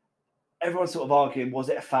 everyone's sort of arguing, was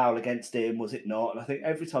it a foul against him, was it not? And I think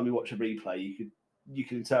every time you watch a replay, you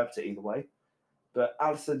can interpret it either way. But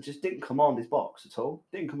Alisson just didn't command his box at all.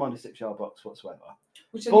 Didn't command his 6-yard box whatsoever.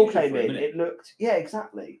 Ball came in, it looked... Yeah,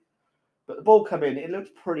 exactly. But the ball came in, it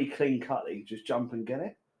looked pretty clean-cut. Just jump and get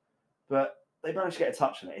it. But they managed to get a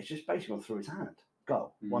touch on it. It's just basically gone through his hand.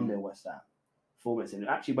 Goal. 1-0 West Ham. 4 minutes in. It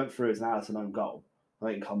actually went through as an Alisson own goal.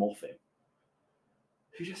 I didn't come off him.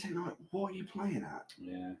 You just think, like, what are you playing at?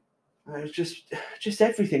 Yeah. And it was just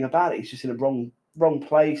everything about it. He's just in the wrong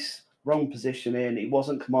place, wrong positioning. He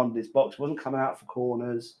wasn't commanding his box. Wasn't coming out for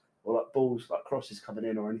corners or like balls, like crosses coming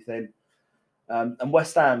in or anything. And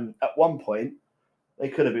West Ham, at one point, they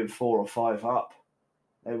could have been 4 or 5 up.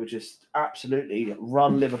 They were just absolutely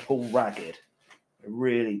run Liverpool ragged. They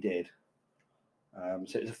really did.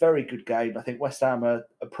 So it was a very good game. I think West Ham are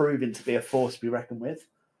proving to be a force to be reckoned with.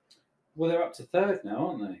 Well, they're up to 3rd now,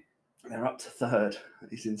 aren't they? They're up to 3rd.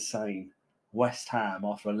 It's insane. West Ham,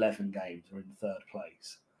 after 11 games, are in 3rd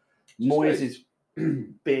place. Moyes is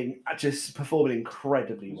just performing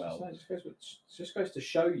incredibly well. Just goes to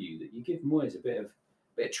show you that you give Moyes a bit of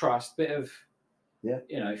trust, bit of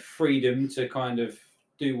freedom to kind of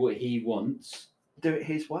do what he wants. Do it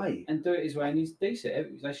his way. And he's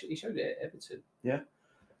decent. He showed it at Everton. Yeah.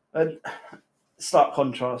 And stark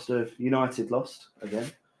contrast of United lost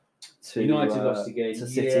again. Lost again. To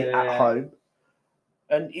City at home.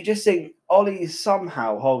 And you just think, Ollie's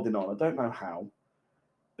somehow holding on. I don't know how.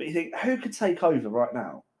 But you think, who could take over right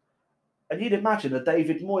now? And you'd imagine a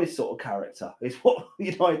David Moyes sort of character is what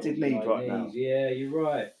United need right now. Yeah, you're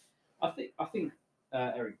right. I think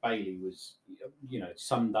Eric Bailey was,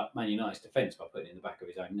 summed up Man United's defence by putting it in the back of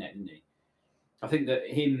his own net, didn't he? I think that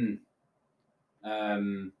him...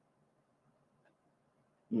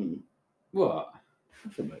 What?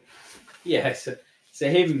 Yeah, so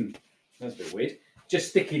him... That's a bit weird. Just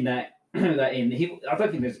sticking that in. I don't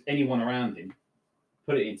think there's anyone around him.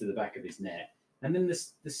 Put it into the back of his net. And then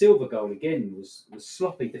the Silva goal again was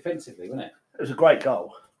sloppy defensively, wasn't it? It was a great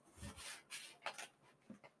goal.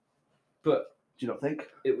 But do you not think?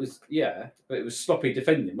 It was, but it was sloppy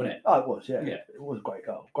defending, wasn't it? Oh, it was, yeah. It was a great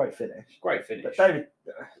goal. Great finish. Great finish. But David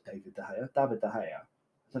De Gea, I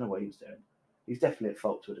don't know what he was doing. He's definitely at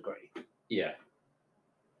fault to a degree. Yeah.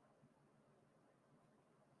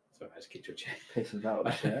 So I just kicked your chair. Pissing out of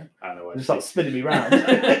the chair. I don't know why. Just like spinning me round.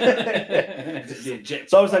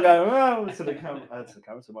 So I was like going, oh, to the camera,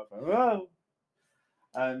 to my phone. Oh.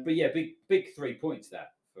 But yeah, big 3 points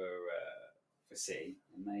that for City,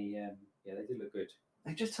 and they did look good.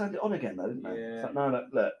 They just turned it on again, though, didn't they? Yeah. It's like, no,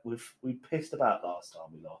 look, we pissed about last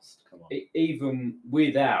time we lost. Come on. Even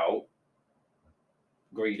without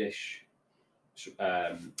Grealish,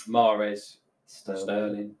 Mahrez,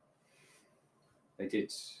 Sterling. They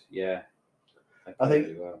did, yeah. I think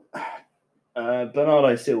really well.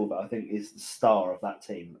 Bernardo Silva, I think, is the star of that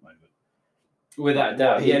team at the moment. Without a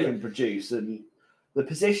doubt, he can produce, and the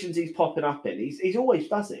positions he's popping up in, he's always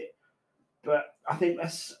does it. But I think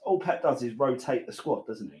that's all Pep does is rotate the squad,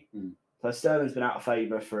 doesn't he? Mm. So Sterling's been out of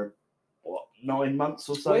favour for what, 9 months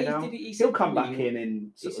or so Well, now. he He'll come back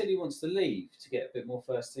in. He said he wants to leave to get a bit more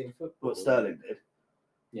first team football. What Sterling did.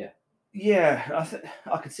 Yeah. Yeah,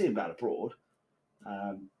 I could see him going abroad.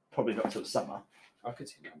 Probably not till summer. I could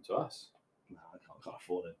see him going to us. No, I can't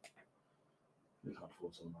afford it. We can't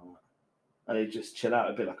afford something like that. And he'd just chill out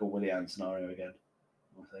a bit like a Willian scenario again,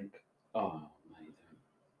 I think. Oh, mate.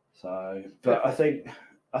 So, but I think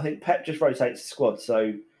Pep just rotates the squad,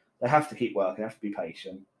 so they have to keep working, have to be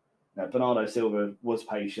patient. You know, Bernardo Silva was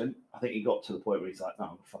patient. I think he got to the point where he's like, no,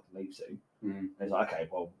 I'm going to fucking leave soon. And he's like, okay,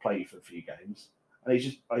 well, we'll play you for a few games. And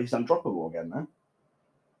he's undroppable again now.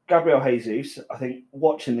 Gabriel Jesus, I think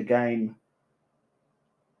watching the game,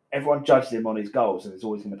 everyone judged him on his goals and it's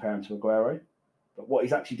always going to pair him to Aguero. But what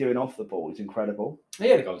he's actually doing off the ball is incredible. He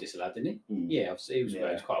had a goal disallowed, didn't he? Yeah, he was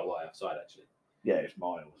quite a way offside, actually. Yeah, it's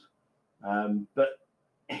miles. But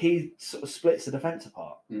he sort of splits the defence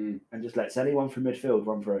apart and just lets anyone from midfield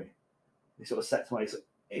run through. He sort of sets them away.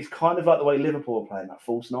 It's kind of like the way Liverpool are playing, that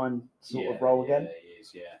false nine sort of role again. Yeah, he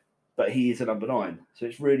is, yeah. But he is a number 9. So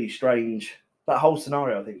it's really strange. That whole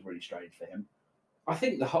scenario, I think, is really strange for him. I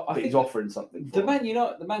think he's offering something.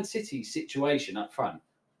 The Man City situation up front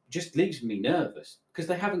just leaves me nervous because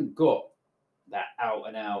they haven't got that out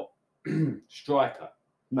and out striker.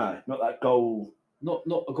 No, not that goal. Not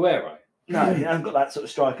Aguero. No, he hasn't got that sort of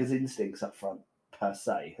striker's instincts up front per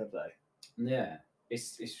se, have they? Yeah,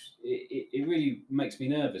 it really makes me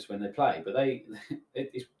nervous when they play, but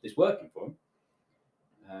it's working for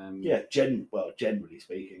them. Generally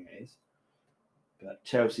speaking, it is. But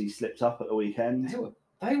Chelsea slipped up at the weekend.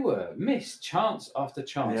 They were missed chance after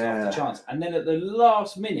chance after chance. And then at the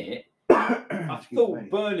last minute, I thought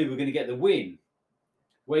Burnley were going to get the win.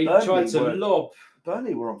 Where he tried to lob.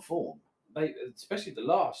 Burnley were on form. Especially the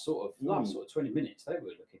last sort of 20 minutes, they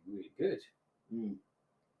were looking really good.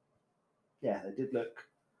 Yeah, they did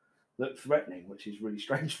look threatening, which is really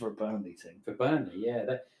strange for a Burnley team. For Burnley,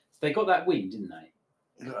 yeah. They got that win, didn't they?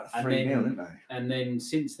 They got 3-0, didn't they? And then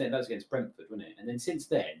since then, that was against Brentford, wasn't it? And then since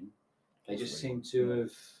then, they just seem to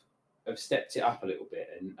have stepped it up a little bit.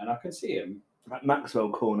 And I can see him. Maxwell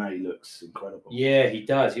Cornet looks incredible. Yeah, he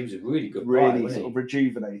does. He was a really good player. Really sort of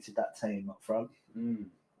rejuvenated that team up front.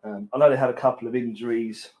 I know they had a couple of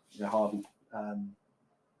injuries. You know, Harvey.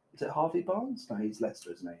 Is it Harvey Barnes? No, he's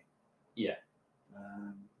Leicester, isn't he? Yeah.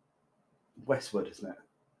 Westwood, isn't it?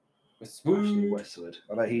 Westwood.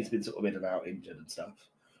 I know he's been sort of in and out, injured and stuff.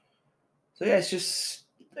 So yeah, it's just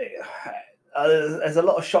there's a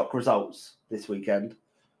lot of shock results this weekend.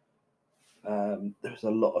 There's a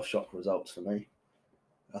lot of shock results for me.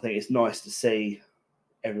 I think it's nice to see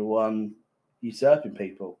everyone usurping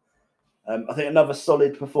people. I think another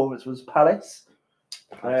solid performance was Palace.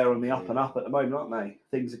 They're on the up and up at the moment, aren't they?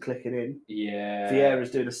 Things are clicking in. Yeah.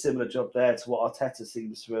 Vieira's doing a similar job there to what Arteta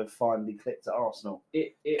seems to have finally clicked at Arsenal.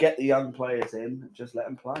 Get the young players in and just let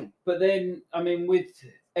them play. But then, I mean, with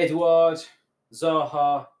Edouard,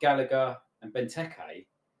 Zaha, Gallagher and Benteke, it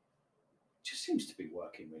just seems to be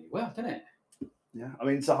working really well, doesn't it? Yeah. I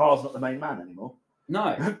mean, Zaha's not the main man anymore.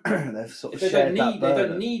 No. They've sort of shared that burden. They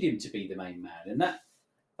don't need him to be the main man. And that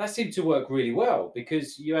seemed to work really well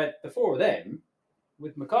because you had the four of them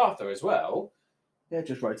with MacArthur as well. Yeah,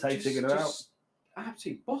 just rotating it out.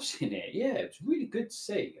 Absolutely bossing it. Yeah, it was really good to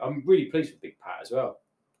see. I'm really pleased with Big Pat as well.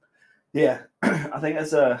 Yeah, I think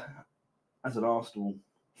as an Arsenal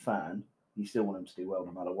fan, you still want them to do well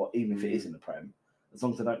no matter what, even if it is in the Prem, as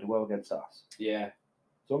long as they don't do well against us. Yeah.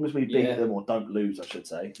 As long as we beat them or don't lose, I should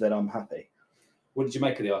say, then I'm happy. What did you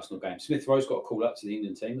make of the Arsenal game? Smith Rowe's got a call up to the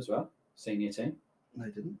England team as well, senior team. No,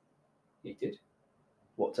 he didn't. He did.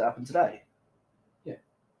 What's happened today? Yeah.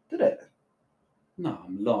 Did it? No,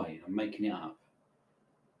 I'm lying. I'm making it up.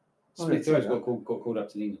 Smith Rowe's got called up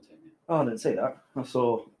to the England team. Yeah. Oh, I didn't see that. I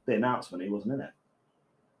saw the announcement. He wasn't in it.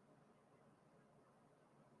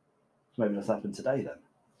 So maybe that's happened today then.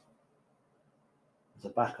 As a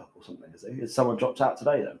backup or something, is he? Has someone dropped out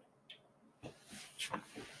today then?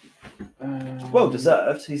 Well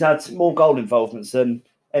deserved. He's had more goal involvements than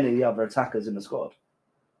any of the other attackers in the squad.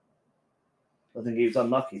 I think he was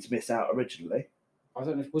unlucky to miss out originally. I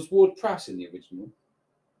don't know. Was Ward-Prowse in the original?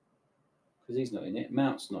 Because he's not in it.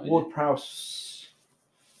 Mount's not in it. Ward-Prowse,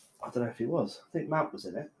 I don't know if he was. I think Mount was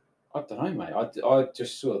in it. I don't know, mate. I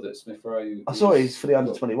just saw that Smith Rowe... I saw he's for the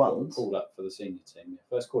under-21s. Called up for the senior team. Yeah.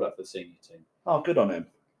 First call up for the senior team. Oh, good on him.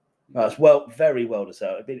 That's very well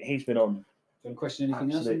deserved. He's been on... Do you want to question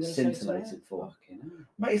anything else? Absolute scintillating form.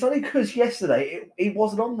 Mate, it's only because yesterday he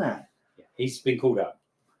wasn't on there. Yeah, he's been called up.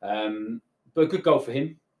 But a good goal for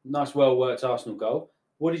him. Nice, well-worked Arsenal goal.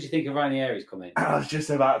 What did you think of Ranieri's comment? I was just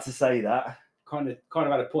about to say that. Kind of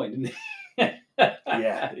had a point, didn't he?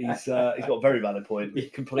 Yeah, he's got a very valid point.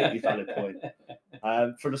 Completely valid point.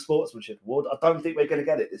 For the sportsmanship award, I don't think we're going to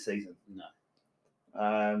get it this season. No.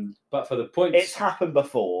 But for the points, it's happened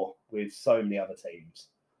before with so many other teams.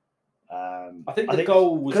 I think the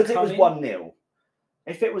goal was because it was 1-0.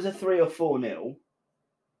 If it was a 3 or 4-0,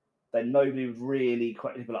 then nobody would really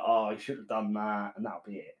quite be like, "Oh, he should have done that," and that'll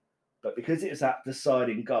be it. But because it was that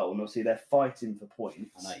deciding goal, and obviously they're fighting for points,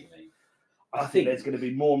 I know what you mean. I think there's going to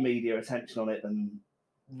be more media attention on it than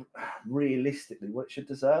realistically what it should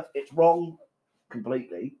deserve. It's wrong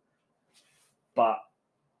completely, but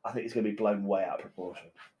I think it's going to be blown way out of proportion.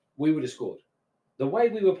 We would have scored. The way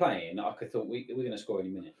we were playing, I could thought we're going to score any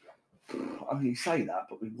minute. I mean, you say that,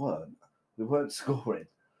 but we weren't. We weren't scoring.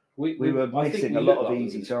 We were missing a lot of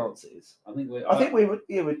easy chances. I think we were.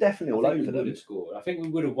 Yeah, we're definitely all over them. We would have scored. I think we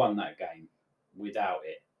would have won that game without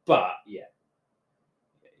it. But yeah.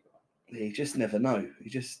 You just never know. You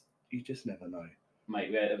just never know.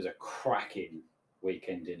 Mate, there was a cracking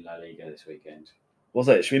weekend in La Liga this weekend. Was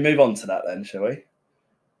it? Should we move on to that then, shall we?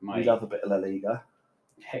 Mate, we love a bit of La Liga.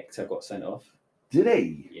 Hector got sent off. Did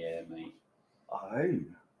he? Yeah, mate. Oh.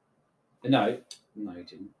 No, he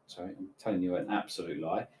didn't. Sorry, I'm telling you an absolute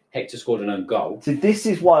lie. Hector scored an own goal. So this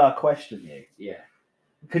is why I question you. Yeah.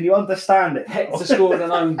 Can you understand it? Hector scored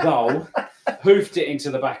an own goal, hoofed it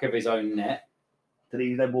into the back of his own net. Did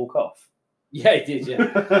he then walk off? Yeah, he did,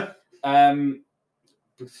 yeah.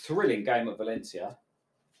 Thrilling game at Valencia.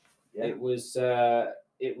 Yeah. It was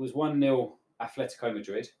 1-0 Atletico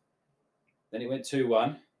Madrid. Then it went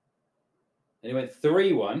 2-1. Then it went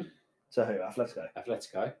 3-1. So who?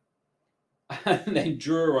 Atletico. And then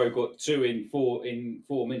Druro got 2 in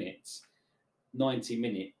 4 minutes.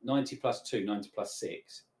 90 plus 2, 90 plus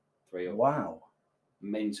 6. 3-0. Wow.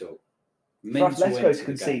 Mental. For Atletico to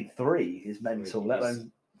concede 3 is mental, let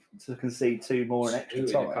alone to concede 2 more in extra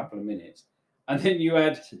time. In a couple of minutes. And then you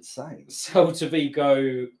had Celta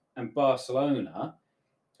Vigo and Barcelona.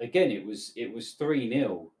 Again, it was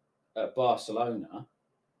 3-0 at Barcelona.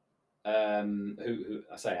 Who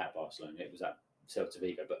I say at Barcelona, it was at Celta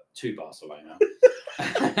Vigo, but to Barcelona.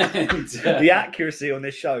 And, the accuracy on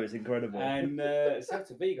this show is incredible. And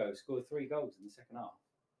Celta Vigo scored 3 goals in the second half.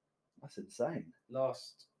 That's insane.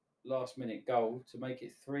 Last minute goal to make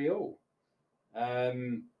it 3-3.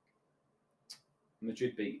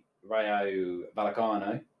 Madrid beat Rayo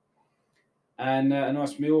Vallecano. And a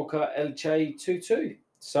nice Mallorca Elche 2-2.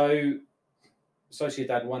 So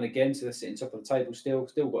Sociedad won again, so they're sitting top of the table still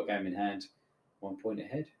got a game in hand, 1 point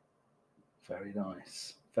ahead. Very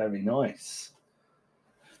nice. Very nice.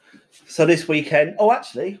 So this weekend,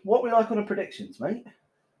 actually, what we like on the predictions, mate?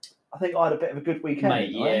 I think I had a bit of a good weekend.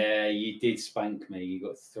 Mate, yeah, you did spank me. You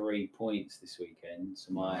got 3 points this weekend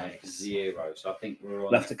to my 0. So I think we're on...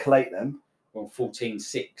 We'll have to collate them. We're on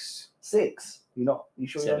 14-6. 6? You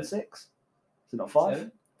sure 7. you're on 6? Is it not 5?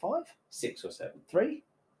 7? 5? 6 or 7. 3?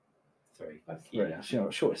 3. 3. I'm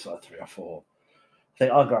sure it's like 3 or 4. I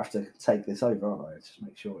think I'm going to have to take this over, aren't I? Just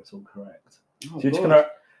make sure it's all correct. Oh, so you're just gonna,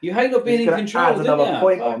 you hate not being in control, add another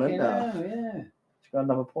point on it, yeah. Got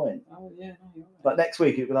another point. Oh, yeah. No, you're right. But next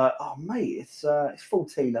week, it'll be like, oh, mate, it's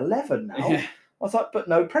 14-11 now. Yeah. I was like, but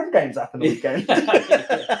no Prem games happen on the weekend.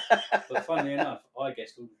 But funnily enough, I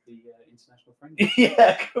guessed all the international friendlies.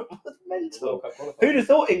 Yeah, it was mental. Who'd have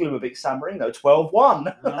thought England would beat San Marino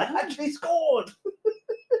 12-1? They actually scored.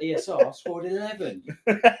 ESR scored 11.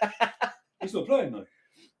 He's not playing,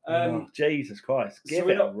 though. Jesus Christ. Give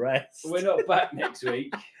it a rest. We're not back next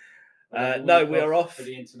week. No, we are off for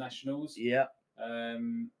the internationals. Yeah.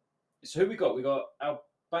 So who we got? We got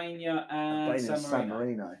Albania and San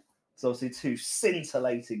Marino. It's obviously 2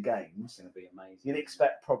 scintillating games. It's going to be amazing. You'd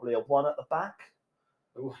expect probably a 1 at the back.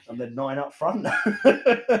 Ooh, and then 9 up front.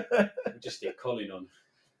 We just get Colin on.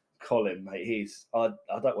 Colin, mate, I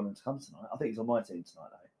don't want him to come tonight. I think he's on my team tonight,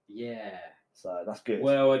 though. Yeah. So that's good.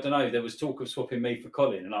 Well, I don't know. There was talk of swapping me for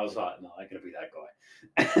Colin, and I was like, no, I'm going to be that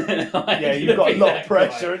guy. Yeah, you've got a lot of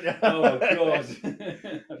pressure, haven't you? Oh, God.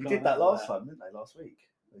 You did that last time, didn't they? Last week.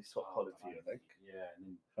 They swapped Colin for you, I think. Yeah.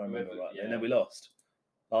 If I remember right. Yeah. And then we lost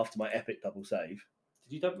after my epic double save.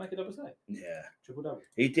 Did you make a double save? Yeah. Triple double?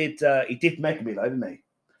 He did mega me, though, didn't he?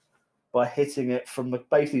 By hitting it from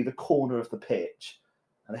basically the corner of the pitch.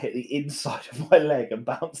 And I hit the inside of my leg and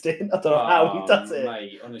bounced in. I don't know how he does it.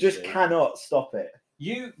 Mate, honestly, just cannot stop it.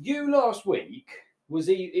 You last week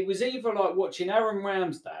it was either like watching Aaron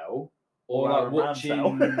Ramsdale or like Aaron watching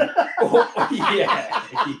Ramsdale.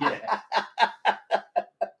 yeah.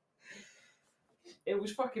 It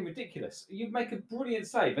was fucking ridiculous. You'd make a brilliant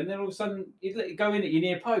save and then all of a sudden you'd let it go in at your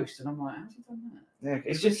near post and I'm like, how's he done that? Yeah,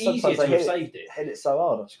 it's just easier to have saved it. Hit it so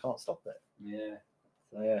hard I just can't stop it. Yeah.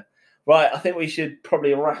 So yeah. Right, I think we should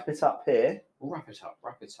probably wrap it up here. We'll wrap it up.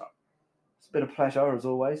 It's been a pleasure, as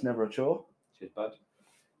always. Never a chore. Cheers, bud.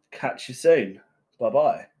 Catch you soon.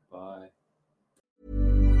 Bye-bye. Bye.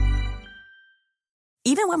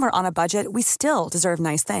 Even when we're on a budget, we still deserve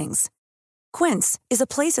nice things. Quince is a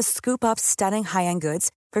place to scoop up stunning high-end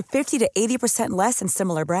goods for 50 to 80% less than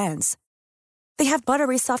similar brands. They have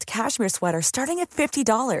buttery soft cashmere sweaters starting at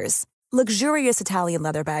 $50, luxurious Italian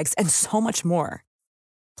leather bags, and so much more.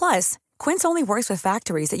 Plus, Quince only works with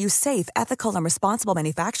factories that use safe, ethical, and responsible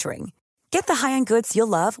manufacturing. Get the high-end goods you'll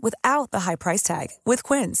love without the high price tag with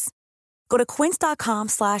Quince. Go to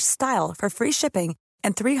quince.com/style for free shipping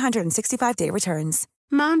and 365-day returns.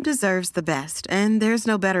 Mom deserves the best, and there's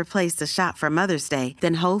no better place to shop for Mother's Day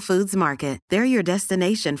than Whole Foods Market. They're your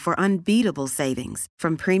destination for unbeatable savings,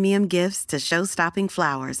 from premium gifts to show-stopping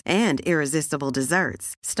flowers and irresistible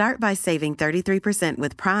desserts. Start by saving 33%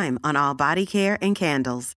 with Prime on all body care and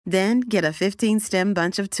candles. Then get a 15-stem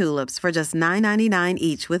bunch of tulips for just $9.99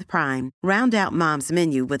 each with Prime. Round out Mom's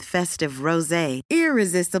menu with festive rosé,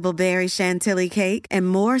 irresistible berry chantilly cake, and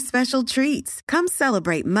more special treats. Come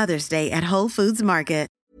celebrate Mother's Day at Whole Foods Market.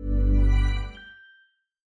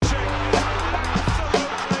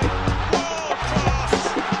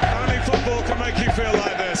 Only football can make you feel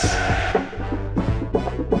like this.